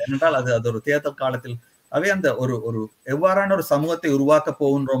என்பது என்றால் அது ஒரு தேர்தல் காலத்தில் அந்த ஒரு எவ்வாறான ஒரு சமூகத்தை உருவாக்க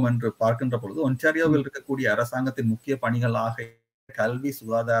போகின்றோம் என்று பார்க்கின்ற பொழுது ஒன்டாரியோவில் இருக்கக்கூடிய அரசாங்கத்தின் முக்கிய பணிகளாக கல்வி,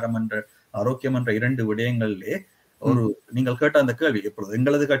 சுகாதாரம் என்ற ஆரோக்கியம் என்ற 2 விடயங்களிலே நீங்கள் கேட்ட அந்த கேள்வி, எப்பொழுது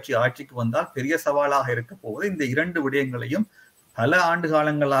எங்களது கட்சி ஆட்சிக்கு வந்தால் பெரிய சவாலாக இருக்க போவது இந்த 2 விடயங்களையும் பல ஆண்டு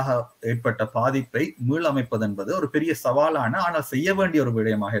காலங்களாக ஏற்பட்ட பாதிப்பை மீளமைப்பது என்பது ஒரு பெரிய சவாலான ஆனால் செய்ய வேண்டிய ஒரு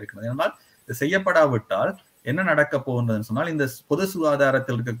விடயமாக இருக்கிறது. ஏனால் இது செய்யப்படாவிட்டால் என்ன நடக்க போகின்றதுன்னு சொன்னால், இந்த பொது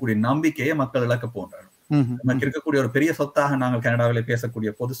சுகாதாரத்தில் இருக்கக்கூடிய நம்பிக்கையை மக்கள் இழக்க போகின்றார்கள். நமக்கு இருக்கக்கூடிய ஒரு பெரிய சொத்தாக நாங்கள் கனடாவிலே பேசக்கூடிய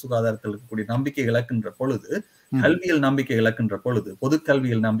பொது சுகாதாரத்தில் இருக்கக்கூடிய நம்பிக்கை இழக்கின்ற பொழுது, கல்வியில் நம்பிக்கை இழக்கின்ற பொழுது, பொது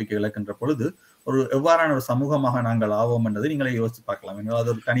கல்வியில் நம்பிக்கை இழக்கின்ற பொழுது ஒரு எவ்வாறான ஒரு சமூகமாக நாங்கள் ஆவோம் என்பதை நீங்களே யோசித்து பார்க்கலாம். என்றால்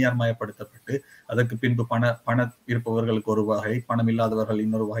அது ஒரு தனியார் மயப்படுத்தப்பட்டு அதற்கு பின்பு பண இருப்பவர்களுக்கு ஒரு வகை, பணம் இல்லாதவர்கள்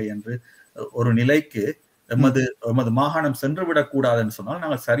இன்னொரு வகை என்று ஒரு நிலைக்கு எமது மாகாணம் சென்று விடக்கூடாதுன்னு சொன்னால்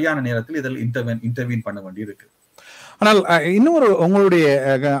நாங்கள் சரியான நேரத்தில் இதில் இன்டர்வீன் பண்ண வேண்டி இருக்கு. ஆனால் இன்னொரு உங்களுடைய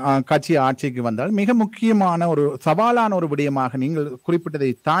கட்சி ஆட்சிக்கு வந்தால் மிக முக்கியமான ஒரு சவாலான ஒரு விடயமாக நீங்கள் குறிப்பிட்டதை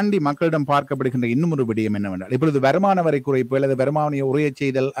தாண்டி மக்களிடம் பார்க்கப்படுகின்ற இன்னும் ஒரு விடயம் என்னவென்றால், இப்பொழுது வருமான வரி குறைப்பு அல்லது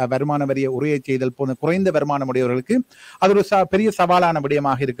வருமான வரியை உரையை செய்தல் போன்ற குறைந்த வருமானம் உடையவர்களுக்கு அது ஒரு பெரிய சவாலான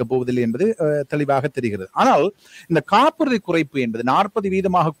விடயமாக இருக்க போவதில்லை என்பது தெளிவாக தெரிகிறது. ஆனால் இந்த காப்புறுதி குறைப்பு என்பது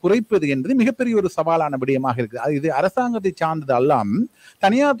 40% குறைப்பது என்பது மிகப்பெரிய ஒரு சவாலான விடயமாக இருக்குது. இது அரசாங்கத்தை சார்ந்தது அல்லாமல்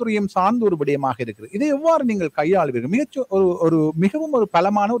தனியார் துறையும் சார்ந்த ஒரு விடயமாக இருக்குது. இதை எவ்வாறு நீங்கள் கையாளுவீர்கள்? மிகவும் ஒரு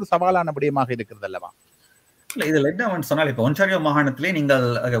பலமான ஒரு சவாலான விடயமாக இருக்கிறது அல்லவா? இதுல என்ன சொன்னால், இப்ப ஒன்டாரியோ மாகாணத்திலே நீங்கள்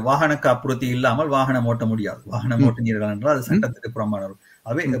வாகன காப்புறுதி இல்லாமல் வாகனம் ஓட்ட முடியாது. வாகனம் ஓட்டுநீர்கள் என்றால் அது சட்டத்துக்கு புறம்பான.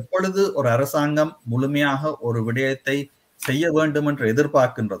 அவை எப்பொழுது ஒரு அரசாங்கம் முழுமையாக ஒரு விடயத்தை செய்ய வேண்டும் என்று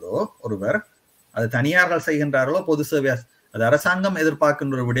எதிர்பார்க்கின்றதோ ஒருவர், அது தனியார்கள் செய்கின்றார்களோ பொது சேவை, அது அரசாங்கம்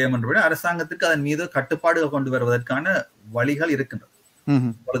எதிர்பார்க்கின்ற ஒரு விடயம் என்று விட அரசாங்கத்துக்கு அதன் மீது கட்டுப்பாடுகள் கொண்டு வருவதற்கான வழிகள் இருக்கின்றது.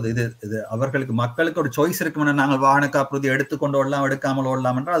 இது அவர்களுக்கு, மக்களுக்கு ஒரு சாய்ஸ் இருக்கும். நாங்கள் வாகன காப்புறுதி எடுத்துக்கொண்டு ஓடலாம், எடுக்காமல்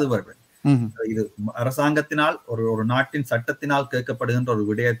ஓடலாம் என்றால் அது வருது. இது அரசாங்கத்தினால் ஒரு நாட்டின் சட்டத்தினால் கேட்கப்படுகின்ற ஒரு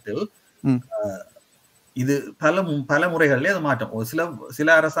விடயத்தில் இது பல முறைகளிலே அது மாற்றம்.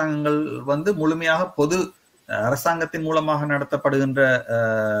 சில அரசாங்கங்கள் முழுமையாக பொது அரசாங்கத்தின் மூலமாக நடத்தப்படுகின்ற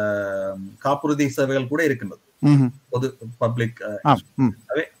காப்புறுதி சேவைகள் கூட இருக்கின்றது, பொது பப்ளிக்.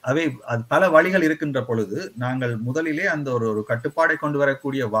 அவை அது பல வழிகள் இருக்கின்ற பொழுது நாங்கள் முதலிலே அந்த ஒரு கட்டுப்பாடை கொண்டு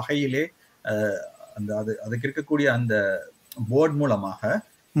வரக்கூடிய வகையிலே அதுக்கு இருக்கக்கூடிய அந்த போர்டு மூலமாக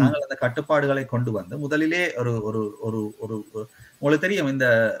நாங்கள் அந்த கட்டுப்பாடுகளை கொண்டு வந்து முதலிலே உங்களுக்கு தெரியும், இந்த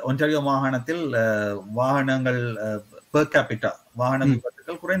ஒன்டாரியோ மாகாணத்தில் வாகனங்கள் பெர் கேபிட்டா வாகன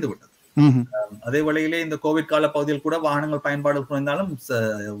விபத்துகள் குறைந்து விட்டது. அதே வேளையிலே இந்த கோவிட் கால பகுதியில் கூட வாகனங்கள் பயன்பாடு குறைந்தாலும்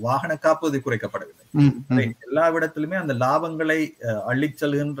வாகன காப்புறுதி குறைக்கப்படவில்லை. எல்லா இடத்திலுமே அந்த லாபங்களை அள்ளி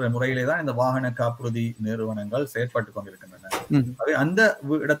செல்கின்ற முறையிலே தான் இந்த வாகன காப்புறுதி நிறுவனங்கள் செயற்பட்டு கொண்டிருக்கின்றன. அந்த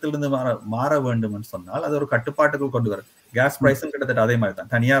இடத்திலிருந்து மாற வேண்டும் என்று சொன்னால் அது ஒரு கட்டுப்பாட்டுக்குள் கொண்டு வரும். கேஸ் பிரைஸும் கிட்டத்தட்ட அதே மாதிரி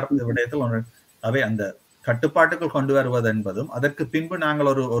தான். தனியார் விடயத்தில் அந்த கட்டுப்பாட்டுக்குள் கொண்டு வருவது என்பதும், அதற்கு பின்பு நாங்கள்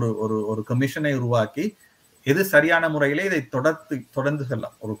ஒரு கமிஷனை உருவாக்கி எது சரியான முறையிலே இதை தொடர்ந்து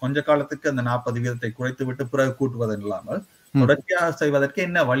செல்லலாம். ஒரு கொஞ்ச காலத்துக்கு அந்த 40% குறைத்து விட்டு பிறகு கூட்டுவதன் இல்லாமல் தொடர்ச்சியாக செய்வதற்கு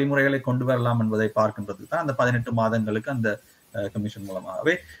என்ன வழிமுறைகளை கொண்டு வரலாம் என்பதை பார்க்கின்றது தான் அந்த 18 மாதங்களுக்கு அந்த கமிஷன்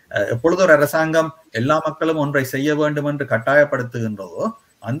மூலமாகவே எப்பொழுது ஒரு அரசாங்கம் எல்லா மக்களும் ஒன்றை செய்ய வேண்டும் என்று கட்டாயப்படுத்துகின்றதோ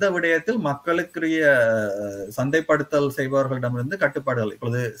அந்த விடயத்தில் மக்களுக்குரிய சந்தைப்படுத்தல் செய்பவர்களிடமிருந்து கட்டுப்பாடுகள்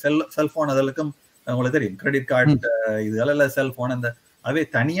இப்பொழுது செல்போன் அதற்கும் உங்களுக்கு தெரியும் கிரெடிட் கார்டு இதுல செல்போன் அந்த அவை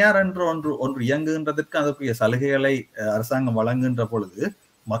தனியார் என்று ஒன்று இயங்குகின்றதற்கு அதற்குரிய சலுகைகளை அரசாங்கம் வழங்குகின்ற பொழுது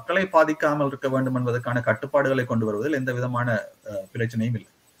மக்களை பாதிக்காமல் இருக்க வேண்டும் என்பதற்கான கட்டுப்பாடுகளை கொண்டு வருவதில் எந்த விதமான பிரச்சனையும்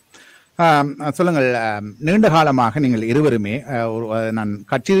இல்லை. சொல்லுங்கள், நீண்ட காலமாக நீங்கள் இருவருமே நான்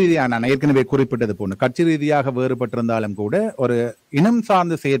கட்சி ரீதியாக நான் ஏற்கனவே குறிப்பிட்டது போன்று கட்சி ரீதியாக வேறுபட்டிருந்தாலும் கூட ஒரு இனம்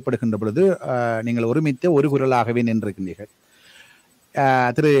சார்ந்து செயற்படுகின்ற பொழுது நீங்கள் ஒருமித்த ஒரு குரலாகவே நின்றிருக்கின்றீர்கள்.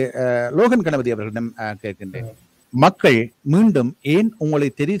 திரு லோகன் கணபதி அவர்களிடம் கேட்கின்றேன், மக்கள் மீண்டும் ஏன் உங்களை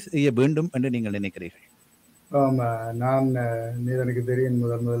தெரிவு செய்ய வேண்டும் என்று நீங்கள் நினைக்கிறீர்கள்? நான் எனக்கு தெரியும்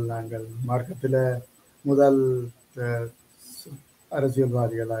முதல் நாங்கள் மார்க்கத்தில் முதல்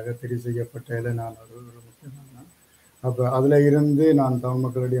அரசியல்வாதிகளாக தெரிவு செய்யப்பட்டதில் நான் ஒரு முக்கியமான அப்போ அதில் இருந்து நான் தமிழ்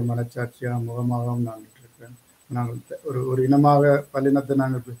மக்களுடைய மனச்சாட்சியாக முகமாகவும் நான் இருக்கிறேன். நாங்கள் ஒரு இனமாக பல்லினத்தை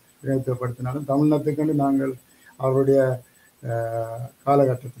நாங்கள் பிரதிநிதித்துவப்படுத்தினாலும் தமிழினத்துக்கென்று நாங்கள் அவருடைய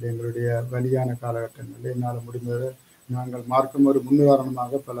காலகட்டத்தில் எங்களுடைய வலியான காலகட்டங்களில் என்னால் முடிந்ததை நாங்கள் மார்க்கம் ஒரு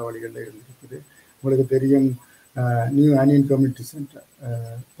முன்னுதாரணமாக பல வழிகளில் இருந்திருக்குது. உங்களுக்கு தெரியும் new onion community centre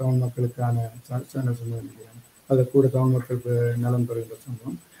Tamil மக்களுக்கான நிலையம், அதை கூட தமிழ் மக்கள் நலன் பெறுகின்ற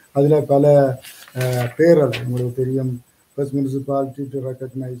சம்பவம். அதில் பல பேரலை உங்களுக்கு தெரியும், first municipality to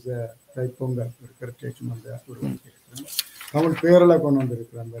recognise Thai Pongal ஒரு கரெக்டேஷன் வந்து உருவாக்கியிருக்கிறேன். தமிழ் பேரலை கொண்டு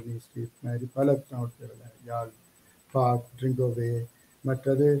வந்திருக்கிறேன். பர்னி ஸ்ட்ரீட் மாதிரி பல தமிழ் பேரலை, யாழ் பார்க், ட்ரிங்கோவே.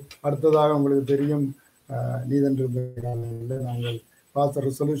 மற்றது அடுத்ததாக உங்களுக்கு தெரியும் நீதன் நாங்கள் pass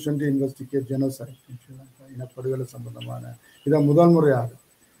resolution to investigate genocide இனப்படுகொலை சம்பந்தமான இதை முதல் முறையாக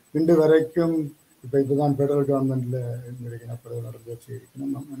இன்று வரைக்கும் இப்போதான் ஃபெடரல் கவர்மெண்ட்ல எங்களுக்கு இனப்படுகொலை நடந்து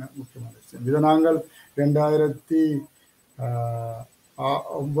வச்சிருக்கணும் முக்கியமான விஷயம். இதை நாங்கள்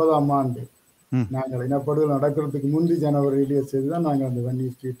 2009 நாங்கள் இனப்படுகொலை நடக்கிறதுக்கு முந்தி ஜனவரியிலேயே செய்துதான் நாங்கள் அந்த வன்னி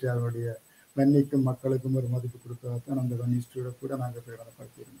ஸ்ட்ரீட் அதனுடைய வன்னிக்கும் மக்களுக்கும் ஒரு மதிப்பு கொடுத்ததான் அந்த வன்னி ஸ்ட்ரீட்டை கூட நாங்கள்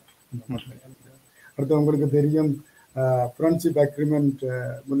பிரகடனப்படுத்தியிருந்தோம். அடுத்து உங்களுக்கு தெரியும் ஃப்ரெண்ட்ஷிப் அக்ரிமெண்ட்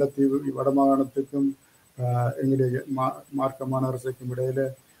முல்லைத்தீவு வடமாகாணத்துக்கும் எங்களுடைய மார்க்கமான அரசுக்கும் இடையில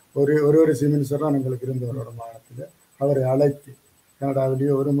ஒரு சீமினிஸ்டர் தான் எங்களுக்கு இருந்தவர் வடமாகாணத்தில். அவரை அழைத்து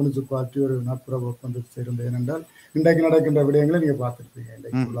கனடாவிலேயே ஒரு முனிசிபாலிட்டி ஒரு நட்புறவு ஒப்பந்தத்தை சேர்ந்தது. ஏனென்றால் இன்றைக்கு நடக்கின்ற விடயங்களை நீங்கள் பார்த்துருப்பீங்க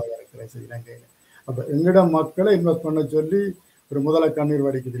இன்றைக்கு பொருளாதார கிரைசி இலங்கையில். அப்போ எங்களிடம் மக்களை இன்வெஸ்ட் பண்ண சொல்லி ஒரு முதல கண்ணீர்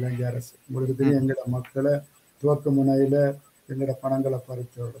வடிக்குது இலங்கை அரசு. உங்களுக்கு தெரியும் எங்களோட மக்களை துவக்க முனையில் எங்களோட பணங்களை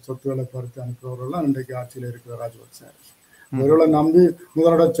பறித்தவர்கள் சொத்துக்களை பறித்து அனுப்புறவர்கள்லாம் இன்றைக்கு ஆட்சியில் இருக்கிற ராஜபக்ச அரசு. ஒருவேளை நம்பி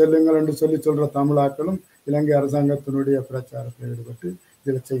முதலோட செல்லுங்கள் என்று சொல்கிற தமிழாக்களும் இலங்கை அரசாங்கத்தினுடைய பிரச்சாரத்தில் ஈடுபட்டு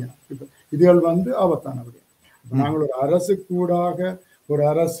இதில் செய்யணும். இப்போ இதுகள் வந்து ஆபத்தான விடயம். நாங்கள் ஒரு அரசு கூடாக ஒரு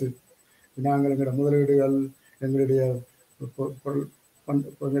அரசு நாங்கள் எங்களோட முதலீடுகள் எங்களுடைய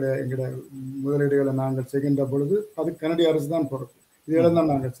முதலீடுகளை நாங்கள் செய்கின்ற பொழுது அது கனடிய அரசு தான் பொறுப்பு. இதுகளை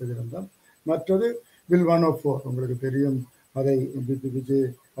தான் நாங்கள் செய்திருந்தோம். மற்றது பில் 104 உங்களுக்கு தெரியும், அதை விஜய்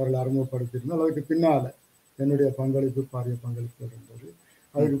அவர்கள் அறிமுகப்படுத்தியிருந்தால் அதுக்கு பின்னால் என்னுடைய பங்களிப்பு பாரிய பங்களிப்பு இருந்தது.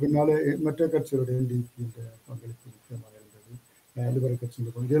 அதுக்கு பின்னாலே மற்ற கட்சிகளுடைய NDP பங்களிப்பு முக்கியமாக இருந்தது. லிபரல்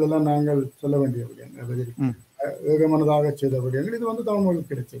கட்சியின் இதெல்லாம் நாங்கள் சொல்ல வேண்டிய விடயங்கள், வேகமானதாக செய்த விடயங்கள். இது வந்து தமிழ்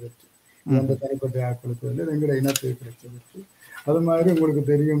மக்களுக்கு கிடைச்ச வெற்றி, இது வந்து தனிப்பட்ட ஆட்களுக்கு வந்து எங்களுடைய இனத்துக்கு கிடைச்ச வெற்றி. அது மாதிரி உங்களுக்கு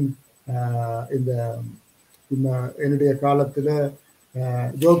தெரியும் இந்த என்னுடைய காலத்தில்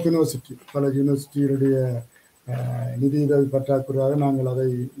ஜோக் யூனிவர்சிட்டி பல யூனிவர்சிட்டியினுடைய நிதியுதவி பற்றாக்குறையாக நாங்கள் அதை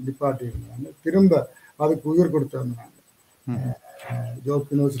நிப்பாட்டியிருந்தாங்க. திரும்ப அதுக்கு உயிர் கொடுத்திருந்தாங்க. ஜோக்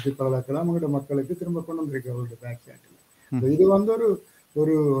யூனிவர்சிட்டி பல்கலைக்கழகம் அவங்களுடைய மக்களுக்கு திரும்ப கொண்டு வந்திருக்கு அவருடைய பேக் கேட்டில். இது வந்து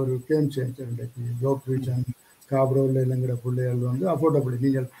ஒரு ஒரு கேம் சேஞ்சர். இன்றைக்கு ஜோக் ரீஜன் காப்ரோவில் இல்லைங்கிற பிள்ளைகள் வந்து அஃபோர்டபுள்.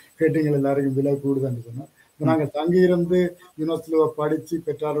 நீங்கள் கேட்டீங்கள் எல்லாருக்கும் விலை கூடுதுன்னு சொன்னால் நாங்கள் தங்கியிருந்து யூனிவர்சிட்டியில் படித்து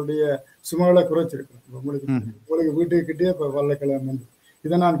பெற்றாருடைய சுமைகளை குறைச்சிருக்கிறோம். உங்களுக்கு வீட்டுக்கிட்டே இப்போ பல்கலைக்கழகம் வந்து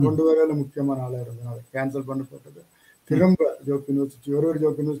இதை நான் கொண்டு வரல முக்கியமான ஆளாக இருந்தேன். அதை கேன்சல் பண்ணப்பட்டது. திரும்ப ஜோக் யூனிவர்சிட்டி ஒரு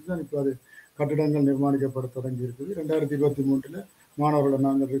ஜோக் யூனிவர்சிட்டி தான் இப்போ அது கட்டிடங்கள் நிர்மாணிக்கப்பட தொடங்கி இருக்குது. 2023 மாணவர்களை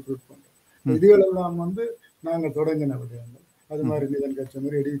நாங்கள் ரெக்ரூட் பண்ணுறோம். இதுகளெல்லாம் வந்து நாங்கள் தொடங்கின விடயங்கள். அது மாதிரி நீதன் கட்சி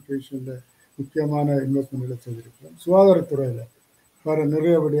மாதிரி எஜுகேஷனில் முக்கியமான இன்வெஸ்ட்மெண்ட்களை செய்திருக்கிறோம். சுகாதாரத்துறையில் வேறு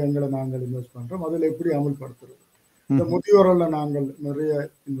நிறைய விடயங்களை நாங்கள் இன்வெஸ்ட் பண்ணுறோம். அதில் எப்படி அமல்படுத்துறது, இந்த முதியோரில் நாங்கள் நிறைய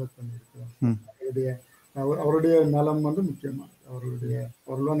இன்வெஸ்ட் பண்ணியிருக்கிறோம். அவருடைய நலம் வந்து முக்கியமானது.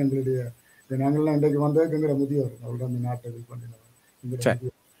 அவர்கள்தான் எங்களுடைய நாங்கள்லாம் இன்றைக்கு வந்ததுக்கு எங்களோட முதியோர் அவர்தான் இந்த நாட்டை இது பண்ணினவர்.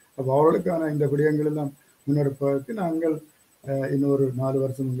 அப்போ அவர்களுக்கான இந்த விடயங்கள் எல்லாம் முன்னெடுப்பதற்கு நாங்கள் இன்னொரு 4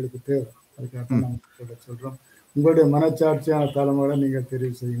 வருஷம் உங்களுக்கு தேவை. அதுக்காக நாங்கள் சொல்கிறோம், உங்களுடைய மனச்சாட்சியான தலைமுறை நீங்கள்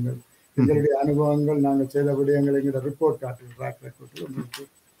தெரிவு செய்யுங்கள். எங்களுடைய அனுபவங்கள் நாங்கள் செய்த விடயங்கள் எங்களோட ரிப்போர்ட் காட்டுங்கள், ட்ராக் ரெக்கார்ட் உங்களுக்கு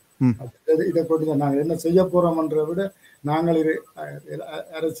இதை கொண்டு நாங்கள் என்ன செய்ய போறோம்ன்றதை விட நாங்கள்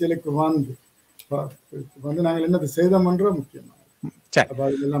அரசியலுக்கு வந்து நாங்கள் என்னது செய்தோம்ன்ற முக்கியமா.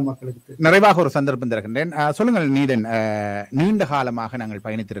 நிறைவாக ஒரு சந்தர்ப்பம் தருகின்றேன். சொல்லுங்கள் நீதன், நீண்ட காலமாக நாங்கள்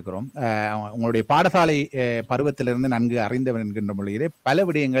பயணித்திருக்கிறோம். உங்களுடைய பாடசாலை பருவத்திலிருந்து நன்கு அறிந்தவன் என்கின்ற மொழியிலே பல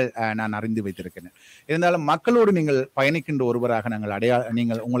விடயங்கள் நான் அறிந்து வைத்திருக்கிறேன். இருந்தாலும் மக்களோடு நீங்கள் பயணிக்கின்ற ஒருவராக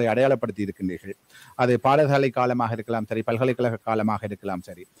நீங்கள் உங்களை அடையாளப்படுத்தி இருக்கின்றீர்கள். அது பாடசாலை காலமாக இருக்கலாம் சரி, பல்கலைக்கழக காலமாக இருக்கலாம்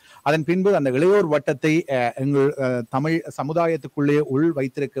சரி. அதன் பின்பு அந்த இளையோர் வட்டத்தை எங்கள் தமிழ் சமுதாயத்துக்குள்ளே உள்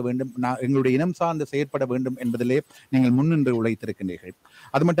வைத்திருக்க வேண்டும், எங்களுடைய இனம் சார்ந்து செயற்பட வேண்டும் என்பதிலே நீங்கள் முன்னின்று உழைத்திருக்கின்றீர்கள்.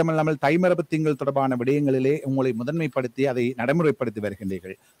 அது மட்டுமல்லாமல் தைமரபு திங்கள் தொடர்பான விடயங்களிலே உங்களை முதன்மைப்படுத்தி அதை நடைமுறைப்படுத்தி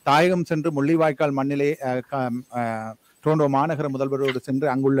வருகின்றீர்கள். தாயகம் சென்று முள்ளிவாய்க்கால் மண்ணிலே டொரண்டோ மாநகர முதல்வரோடு சென்று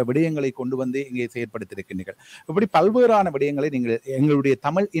அங்குள்ள விடயங்களை கொண்டு வந்து இங்கே செயற்படுத்தியிருக்கின்றீர்கள். இப்படி பல்வேறான விடயங்களை நீங்கள் எங்களுடைய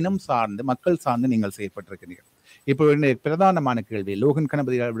தமிழ் இனம் சார்ந்து மக்கள் சார்ந்து நீங்கள் செயற்பட்டிருக்கிறீர்கள். இப்போ பிரதானமான கேள்வி, லோகன்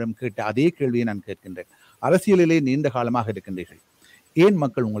கணபதியிடம் கேட்ட அதே கேள்வியை நான் கேட்கின்றேன். அரசியலிலே நீண்ட காலமாக இருக்கின்றீர்கள், ஏன்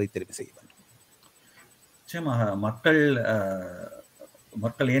மக்கள் உங்களை தெரிவு செய்ய வேண்டும்? நிச்சயமாக மக்கள்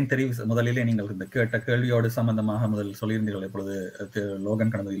ஏன் தெரிவு, முதலிலே நீங்கள் இந்த கேட்ட கேள்வியோடு சம்பந்தமாக முதல் சொல்லியிருந்தீர்கள். இப்பொழுது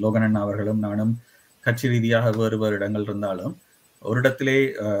லோகன் அண்ணா அவர்களும் நானும் கட்சி ரீதியாக வேறு வேறு இடங்கள் இருந்தாலும் ஒரு இடத்திலே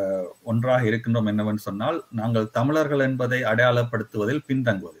ஒன்றாக இருக்கின்றோம். என்னவென்று சொன்னால், நாங்கள் தமிழர்கள் என்பதை அடையாளப்படுத்துவதில்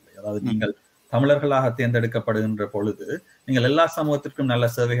பின்தங்குவதில்லை. அதாவது நீங்கள் தமிழர்களாக தேர்ந்தெடுக்கப்படுகின்ற பொழுது நீங்கள் எல்லா சமூகத்திற்கும் நல்ல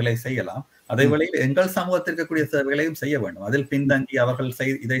சேவைகளை செய்யலாம், அதே வேளையில் எங்கள் சமூகத்திற்கு கூடிய சேவைகளையும் செய்ய வேண்டும். அதில் பின்தங்கி அவர்கள்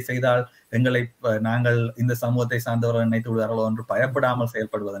இதை செய்தால் எங்களை நாங்கள் இந்த சமூகத்தை சார்ந்தவர்கள் நினைத்து விடுவார்களோ என்று பயப்படாமல்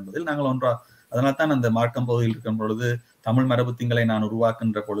செயல்படுவது என்பதில் நாங்கள் ஒன்றா. அதனால் தான் அந்த மார்க்கம் பகுதியில் இருக்கும் பொழுது தமிழ் மரபு திங்களை நான்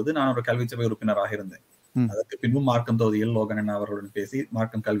உருவாக்குகின்ற பொழுது நான் ஒரு கல்வி சபை உறுப்பினராக இருந்தேன். அதற்கு பின்பு மார்க்கம் தொகுதியில் லோகன் அவர்களுடன் பேசி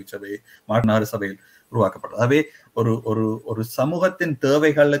மார்க்கம் கல்வி சபை நகர சபையில் உருவாக்கப்பட்டது. அதே ஒரு சமூகத்தின்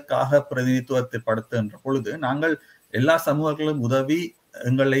தேவைகளுக்காக பிரதிநிதித்துவப்படுத்துகின்ற பொழுது நாங்கள் எல்லா சமூகங்களும் உதவி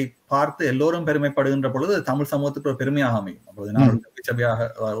எங்களை பார்த்து எல்லோரும் பெருமைப்படுகின்ற பொழுது தமிழ் சமூகத்துக்கு ஒரு பெருமையாக அமையும். அப்பொழுது நான் கல்வி சபையாக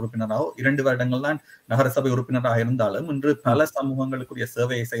உறுப்பினராக 2 வருடங்கள் தான் நகரசபை உறுப்பினராக இருந்தாலும் இன்று பல சமூகங்களுக்குரிய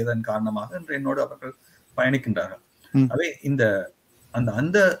சேவையை செய்ததன் காரணமாக இன்று என்னோடு அவர்கள் பயணிக்கின்றார்கள். அவே இந்த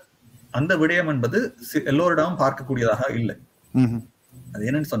அந்த விடயம் என்பது எல்லோரிடமும் பார்க்கக்கூடியதாக இல்லை. அது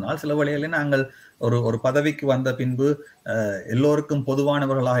என்னன்னு சொன்னால், சில வழிகளில் நாங்கள் ஒரு பதவிக்கு வந்த பின்பு எல்லோருக்கும்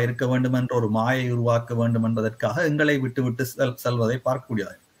பொதுவானவர்களாக இருக்க வேண்டும் என்ற ஒரு மாயை உருவாக்க வேண்டும் என்பதற்காக எங்களை விட்டு செல்வதை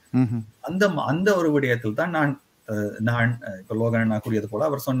பார்க்கக்கூடியது. அந்த ஒரு விடயத்தில் தான் நான் இப்ப லோகன் கூறியது போல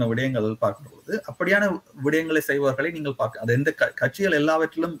அவர் சொன்ன விடயங்கள் பார்க்கும் பொழுது அப்படியான விடயங்களை செய்வர்களை நீங்கள் பார்க்க, அது எந்த கட்சிகள்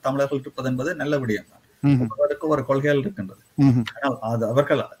எல்லாவற்றிலும் தமிழர்கள் இருப்பது என்பது நல்ல விடயம் தான். ஒரு கொள்கைகள் இருக்கின்றது. ஆனால் அது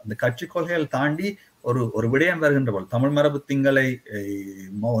அவர்கள் அந்த கட்சி கொள்கைகள் தாண்டி ஒரு விடயம் வருகின்ற போது தமிழ் மரபு திங்களை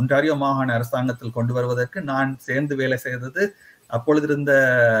ஒன்றாரியோ மாகாண அரசாங்கத்தில் கொண்டு வருவதற்கு நான் சேர்ந்து வேலை செய்தது அப்பொழுது இருந்த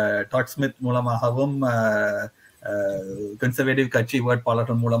டாட் ஸ்மித் மூலமாகவும் கன்சர்வேட்டிவ் கட்சி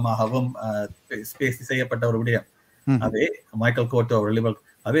வேட்பாளர்கள் மூலமாகவும் பேசி செய்யப்பட்ட ஒரு விடயம். அதே மைக்கேல் கோட்டோ லிபரல்,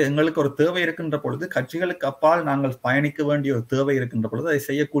 அவை எங்களுக்கு ஒரு தேவை இருக்கின்ற பொழுது கட்சிகளுக்கு அப்பால் நாங்கள் பயணிக்க வேண்டிய ஒரு தேவை இருக்கின்ற பொழுது அதை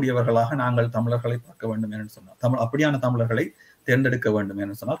செய்யக்கூடியவர்களாக நாங்கள் தமிழர்களை பார்க்க வேண்டும் என்று சொன்னால், அப்படியான தமிழர்களை தேர்ந்தெடுக்க வேண்டும்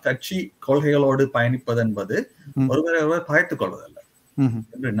என்று சொன்னால் கட்சி கொள்கைகளோடு பயணிப்பது என்பது ஒருவர் பகைத்துக் கொள்வதல்ல.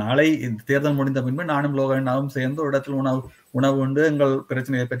 என்று நாளை தேர்தல் முடிந்த பின்பு நானும் லோகனாவும் சேர்ந்து ஒரு இடத்தில் உணவு உண்டு எங்கள்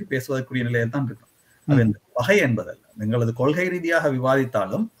பிரச்சனையை பற்றி பேசுவதற்குரிய நிலையில் தான் இருக்கும். அது வகை என்பதல்ல. எங்களது கொள்கை ரீதியாக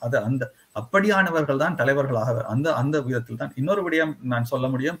விவாதித்தாலும் அது அப்படியானவர்கள் தான் தலைவர்களாக அந்த விதத்தில் தான். இன்னொரு விடயம் நான் சொல்ல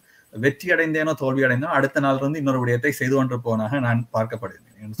முடியும், வெற்றி அடைந்தேனோ தோல்வி அடைந்தேனோ அடுத்த நாள் இருந்து இன்னொரு விடயத்தை செய்து கொண்டு போனாக நான் பார்க்கப்படுகிறேன்.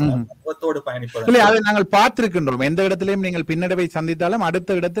 பயணிப்பது அதை நாங்கள் பார்த்திருக்கின்றோம். எந்த இடத்திலையும் நீங்கள் பின்னடைவை சந்தித்தாலும்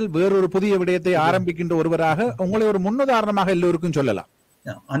அடுத்த இடத்தில் வேறொரு புதிய விடயத்தை ஆரம்பிக்கின்ற ஒருவராக உங்களை ஒரு முன்னுதாரணமாக எல்லோருக்கும் சொல்லலாம்.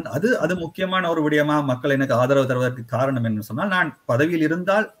 அது முக்கியமான ஒரு விடயமாக மக்கள் எனக்கு ஆதரவு தருவதற்கு காரணம் என்று சொன்னால், நான் பதவியில்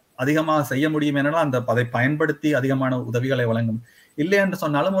இருந்தால் அதிகமாக செய்ய முடியும் என்றால் அந்த அதை பயன்படுத்தி அதிகமான உதவிகளை வழங்கும். இல்லை என்று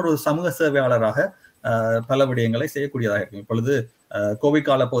சொன்னாலும் ஒரு சமூக சேவையாளராக பல விடயங்களை செய்யக்கூடியதாக இருக்கும். இப்பொழுது கோவிட்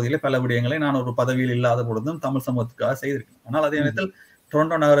கால பகுதியிலே பல விடயங்களை நான் ஒரு பதவியில் இல்லாத பொழுதும் தமிழ் சமூகத்துக்காக செய்திருக்கேன். ஆனால் அதே நேரத்தில்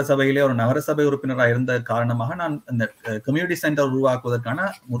டொரண்டோ நகரசபையிலே ஒரு நகரசபை உறுப்பினராக இருந்த காரணமாக நான் இந்த கம்யூனிட்டி சென்டர் உருவாக்குவதற்கான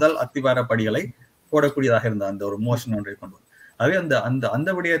முதல் அத்திவார படிகளை போடக்கூடியதாக இருந்த அந்த ஒரு மோஷன் ஒன்றை கொண்டு வரும். ஆகவே அந்த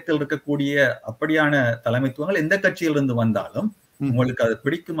விடயத்தில் இருக்கக்கூடிய அப்படியான தலைமைத்துவங்கள் எந்த கட்சியிலிருந்து வந்தாலும் உங்களுக்கு அது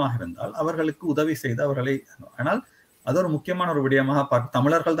பிடிக்குமாக இருந்தால் அவர்களுக்கு உதவி செய்து அவர்களை, ஆனால் அது ஒரு முக்கியமான ஒரு விடயமாக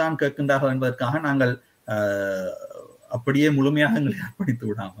தமிழர்கள் தான் கேட்கின்றார்கள் என்பதற்காக நாங்கள் அப்படியே முழுமையாக எங்களை அர்ப்பணித்து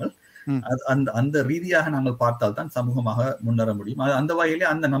விடாமல் அந்த ரீதியாக நாங்கள் பார்த்தால் தான் சமூகமாக முன்னேற முடியும். அந்த வகையிலே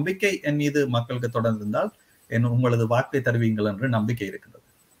அந்த நம்பிக்கை என் மீது மக்களுக்கு தொடர்ந்து இருந்தால் உங்களது வாக்கை தருவீங்கள் என்று நம்பிக்கை இருக்கின்றது.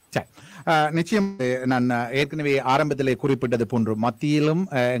 நிச்சயம் நான் ஏற்கனவே ஆரம்பத்திலே குறிப்பிட்டது போன்று மத்தியிலும்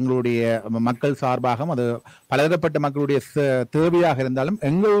எங்களுடைய மக்கள் சார்பாக அது பலதரப்பட்ட மக்களுடைய தேவையாக இருந்தாலும்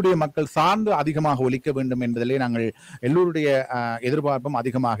எங்களுடைய மக்கள் சார்ந்து அதிகமாக ஒலிக்க வேண்டும் என்பதிலே நாங்கள் எல்லோருடைய எதிர்பார்ப்பும்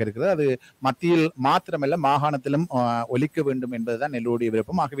அதிகமாக இருக்கிறது. அது மத்தியில் மாத்திரமல்ல மாகாணத்திலும் ஒலிக்க வேண்டும் என்பதுதான் எல்லோருடைய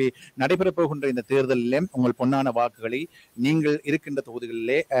விருப்பம். ஆகவே நடைபெறப் போகின்ற இந்த தேர்தலிலே உங்கள் பொன்னான வாக்குகளை நீங்கள் இருக்கின்ற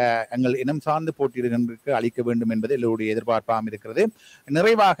தொகுதிகளிலே எங்கள் இனம் சார்ந்து போட்டியிடுகின்றதற்கு அளிக்க வேண்டும் என்பது எல்லோருடைய எதிர்பார்ப்பாக இருக்கிறது.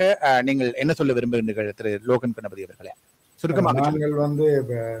 நிறைவாக நீங்கள் என்ன சொல்ல விரும்புகின்றீர்கள் திரு லோகன் கணபதி அவர்களே? சுருக்கமாக நாங்கள் வந்து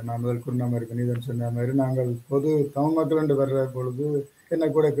நான் முதல் சொன்ன மாதிரி நீதன் சொன்ன மாதிரி நாங்கள் பொது தமிழ் மக்கள் என்று வர்ற பொழுது என்ன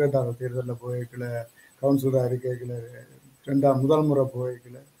கூட கேட்டாங்க தேர்தலில் போய்க்கல கவுன்சிலராக இருக்கையில் முதல் முறை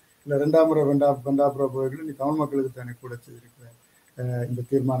போய்க்கல இல்லை ரெண்டாம் முறை ரெண்டாப்புற போய்க்கல நீ தமிழ் மக்களுக்கு தானே கூட செய்திருக்கிற இந்த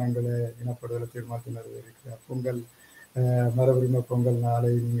தீர்மானங்களை இனப்படுதலை தீர்மானத்தை நிறைவேறியிருக்கிற பொங்கல் மரபுரிமை பொங்கல்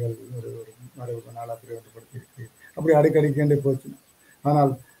நாளை நீங்கள் ஒரு மரபு நாளாக பிரயோகப்படுத்தியிருக்கிறீர்கள். அப்படி அடிக்கடிக்கேண்டே போச்சு.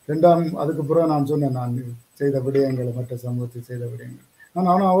 ஆனால் அதுக்கப்புறம் நான் சொன்னேன் நான் செய்த விடயங்களை மற்ற சமூகத்தில் செய்த விடயங்கள்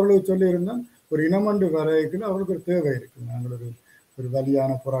ஆனால் அவர்களுக்கு சொல்லியிருந்தேன் ஒரு இனமண்டு வரைக்கும் அவர்களுக்கு ஒரு தேவை இருக்குது. நாங்கள் ஒரு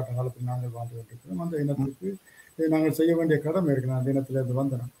வலியான போராட்ட காலத்தில் நாங்கள் வாழ்ந்து கொண்டிருக்கிறோம். அந்த இனத்துக்கு நாங்கள் செய்ய வேண்டிய கடமை இருக்கு. அந்த இனத்திலிருந்து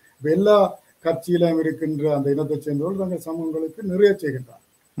வந்தோம். இப்போ எல்லா கட்சியிலும் இருக்கின்ற அந்த இனத்தை சேர்ந்தவர்கள் தங்கள் சமூகங்களுக்கு நிறைய செய்கின்றார்.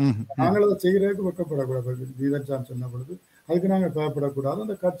 நாங்கள் அதை செய்கிறதுக்கு வெக்கப்படக்கூடாது. நீதன் ஷான் சொன்ன பொழுது அதுக்கு நாங்கள் பயப்படக்கூடாது.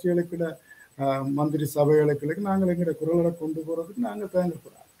 அந்த கட்சிகளுக்குள்ள மந்திரி சபைகளுக்கு நாங்கள் எங்களுடைய குரல்களை கொண்டு போறதுக்கு நாங்கள்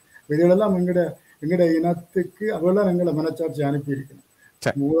தயங்கக்கூடாது. இதெல்லாம் எங்கட இனத்துக்கு அவெல்லாம் எங்களை மனச்சாட்சி அனுப்பி இருக்கணும்.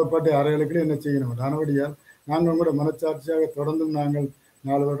 மூடப்பட்ட அறைகளுக்கு என்ன செய்யணும் ஆனபடியால் நாங்கள் உங்களோட மனச்சாட்சியாக தொடர்ந்தும் நாங்கள்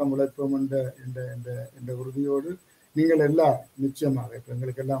 4 வருடம் உழைப்போம் என்ற உறுதியோடு நீங்கள் எல்லாம் நிச்சயமாக இப்போ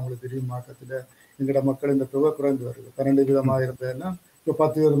எங்களுக்கு எல்லாம் உங்களுக்கு தெரியும் மாற்றத்தில் எங்களோட மக்கள் இந்த தொகை குறைந்து வருது. 12 விதமாக இருந்ததெல்லாம் இப்போ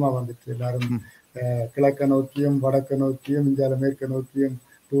 10 விதமாக வந்துச்சு. எல்லாரும் கிழக்க நோக்கியும் வடக்க நோக்கியும் இந்தியாவில் மேற்க நோக்கியும்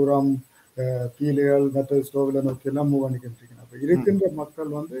தூரம் கீழேகள் மற்ற ஸ்லோவில நோக்கி எல்லாம் மூவ் பண்ணிக்கிட்டு. அப்ப இருக்கின்ற மக்கள்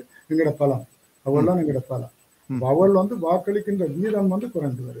வந்து எங்களோட பலம் அவள்லாம் எங்களோட பலம். அவள் வந்து வாக்களிக்கின்ற வீதம் வந்து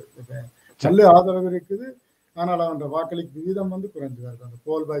குறைந்து வருது. நல்ல ஆதரவு இருக்குது. ஆனால் அவன் வாக்களிக்கும் வீதம் வந்து குறைந்து வருது. அந்த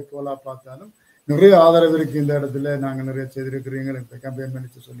போல் பை போலா பார்த்தாலும் நிறைய ஆதரவு இருக்கு. இந்த இடத்துல நாங்கள் நிறைய செய்திருக்கிறீங்க கம்பெயின்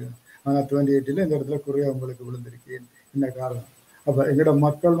பண்ணிச்சு சொல்லிடணும். ஆனால் 28 இந்த இடத்துல குறைய உங்களுக்கு விழுந்திருக்கேன் என்ன காரணம். அப்ப எங்களோட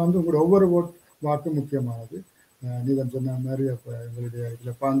மக்கள் வந்து உங்களோட ஒவ்வொரு வாக்கு முக்கியமானது. நீதன் சொன்ன மாதிரி அப்போ எங்களுடைய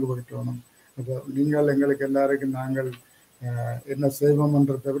இதில் பங்கு பெற்றோணும். அப்போ நீங்கள் எங்களுக்கு எல்லாருக்கும் நாங்கள் என்ன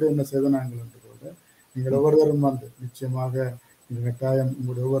செய்வோம்ன்றதை விட என்ன செய்வோம் நாங்கள் என்று கூட நீங்கள் ஒவ்வொருவரும் வந்து நிச்சயமாக இந்த கட்டாயம்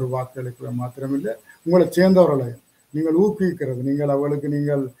உங்களுடைய ஒவ்வொரு வாக்களிக்கிற மாத்திரமில்லை உங்களை சேர்ந்தவர்களையும் நீங்கள் ஊக்குவிக்கிறது. நீங்கள் அவளுக்கு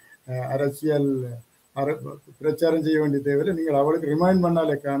நீங்கள் அரசியல் பிரச்சாரம் செய்ய வேண்டிய தேவையில்லை. நீங்கள் அவளுக்கு ரிமைண்ட்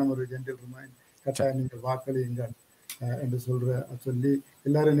பண்ணாலே காணும் ஒரு ஜென்டில் ரிமைண்ட் கட்டாயம் நீங்கள் வாக்களியுங்கள் என்று சொல்லி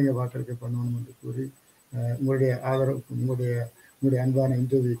எல்லாரும் நீங்கள் வாக்களிக்க பண்ணணும் என்று கூறி உங்களுடைய ஆதரவுக்கும் உங்களுடைய அன்பான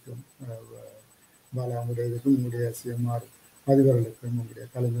இன்டர்வியூக்கும் பாலாவுடைய இதுக்கும் உங்களுடைய CMR அதிபர்களுக்கும் உங்களுடைய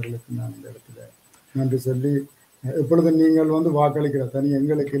கலைஞர்களுக்கும் நான் இந்த இடத்துல நன்றி சொல்லி எப்பொழுது நீங்கள் வந்து வாக்களிக்கிற தனி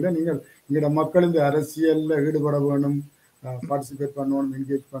எங்களுக்கு இல்லை. நீங்கள் எங்களோட மக்கள் இந்த அரசியலில் ஈடுபட வேணும், பார்ட்டிசிபேட் பண்ணணும்,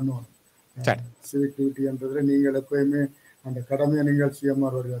 என்கேஜ் பண்ணணும். சிவிக் டியூட்டி என்றதில் நீங்கள் எப்பயுமே அந்த கடமையை நீங்கள்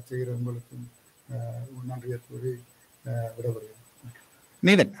CMR வழியாக செய்கிற உங்களுக்கும் நன்றியை கூறி விடப்படுகிறேன்.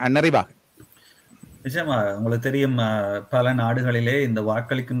 நீதன் நிறைவாக நிச்சயமா உங்களுக்கு தெரியும் பல நாடுகளிலே இந்த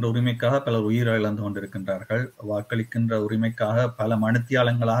வாக்களிக்கின்ற உரிமைக்காக பலர் உயிரிழந்து கொண்டிருக்கின்றார்கள். வாக்களிக்கின்ற உரிமைக்காக பல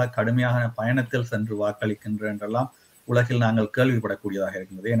மணித்தியாலங்களாக கடுமையான பயணத்தில் சென்று வாக்களிக்கின்ற என்றெல்லாம் உலகில் நாங்கள் கேள்விப்படக்கூடியதாக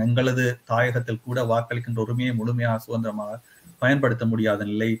இருக்கின்றது. எங்களது தாயகத்தில் கூட வாக்களிக்கின்ற உரிமையை முழுமையாக சுதந்திரமாக பயன்படுத்த முடியாத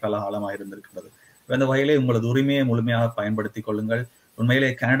நிலை பல காலமாக இருந்திருக்கின்றது. இந்த வகையிலே உங்களது உரிமையை முழுமையாக பயன்படுத்திக் கொள்ளுங்கள். உண்மையிலே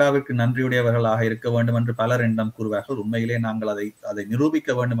கனடாவிற்கு நன்றியுடையவர்களாக இருக்க வேண்டும் என்று பலர் என்னிடம் கூறுவார்கள். உண்மையிலே நாங்கள் அதை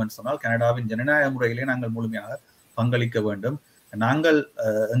நிரூபிக்க வேண்டும் என்று சொன்னால் கனடாவின் ஜனநாயக முறையிலே நாங்கள் முழுமையாக பங்களிக்க வேண்டும். நாங்கள்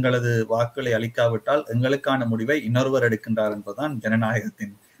எங்களது வாக்குகளை அளிக்காவிட்டால் எங்களுக்கான முடிவை இன்னொருவர் எடுக்கின்றார் என்பதுதான்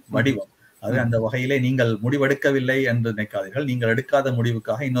ஜனநாயகத்தின் வடிவம். அது அந்த வகையிலே நீங்கள் முடிவெடுக்கவில்லை என்று நினைக்காதீர்கள். நீங்கள் எடுக்காத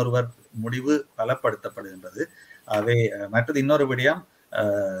முடிவுக்காக இன்னொருவர் முடிவு பலப்படுத்தப்படுகின்றது. ஆகவே மற்றது இன்னொரு விடயம்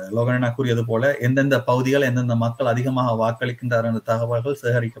லோகனா கூறியது போல எந்தெந்த பகுதிகள் எந்தெந்த மக்கள் அதிகமாக வாக்களிக்கின்றார் என்ற தகவல்கள்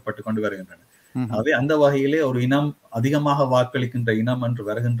சேகரிக்கப்பட்டு கொண்டு வருகின்றன. ஆகவே அந்த வகையிலே ஒரு இனம் அதிகமாக வாக்களிக்கின்ற இனம் என்று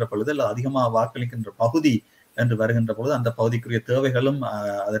வருகின்ற பொழுது அல்ல அதிகமாக வாக்களிக்கின்ற பகுதி என்று வருகின்ற பொழுது அந்த பகுதிக்குரிய தேவைகளும்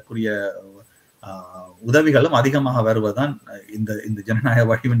அதற்குரிய உதவிகளும் அதிகமாக வருவதுதான் இந்த ஜனநாயக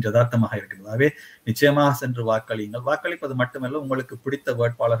வடிவின் யதார்த்தமாக இருக்கிறது. ஆகவே நிச்சயமாக சென்று வாக்களியுங்கள். வாக்களிப்பது மட்டுமல்ல, உங்களுக்கு பிடித்த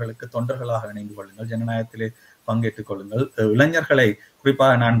வேட்பாளர்களுக்கு தொண்டர்களாக இணைந்து கொள்ளுங்கள். ஜனநாயகத்திலே பங்கேற்றுக் கொள்ளுங்கள். இளைஞர்களை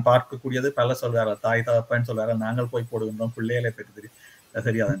குறிப்பாக நான் பார்க்கக்கூடியது பல சொல்வார்கள், தாய் தகப்பன்னு சொல்வார்கள், நாங்கள் போய் போடுகின்றோம், பிள்ளைகளை பெற்று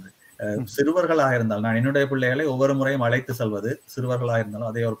தெரியாது என்று. சிறுவர்களாக இருந்தாலும் நான் என்னுடைய பிள்ளைகளை ஒவ்வொரு முறையும் அழைத்து செல்வது, சிறுவர்களாக இருந்தாலும்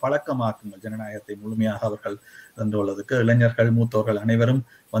அதை ஒரு பழக்கமாக்குங்கள். ஜனநாயகத்தை முழுமையாக அவர்கள் வென்றுள்ளதுக்கு இளைஞர்கள், மூத்தோர்கள் அனைவரும்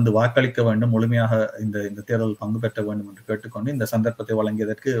வந்து வாக்களிக்க வேண்டும், முழுமையாக இந்த தேர்தல் பங்கு பெற்ற வேண்டும் என்று கேட்டுக்கொண்டு இந்த சந்தர்ப்பத்தை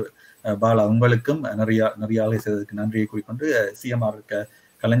வழங்கியதற்கு பாலா உங்களுக்கும் நிறைய செய்ததற்கு நன்றியை கூறிக்கொண்டு, CMR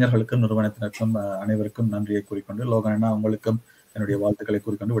கலைஞர்களுக்கும் நிறுவனத்தினருக்கும் அனைவருக்கும் நன்றியை கூறிக்கொண்டு, லோகன் உங்களுக்கும் என்னுடைய வாழ்த்துக்களை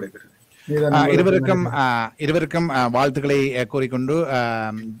கூறிக்கொண்டு விடைபெறுகிறேன். இருவருக்கும் வாழ்த்துக்களை கூறிக்கொண்டு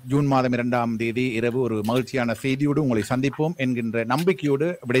ஜூன் மாதம் 2ஆம் தேதி இரவு ஒரு மகிழ்ச்சியான செய்தியோடு உங்களை சந்திப்போம் என்கின்ற நம்பிக்கையோடு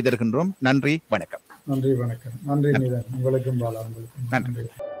விடை தருகின்றோம். நன்றி, வணக்கம். நன்றி, வணக்கம். நன்றி நீதன், உங்களுக்கும் பாலா, உங்களுக்கும் நன்றி.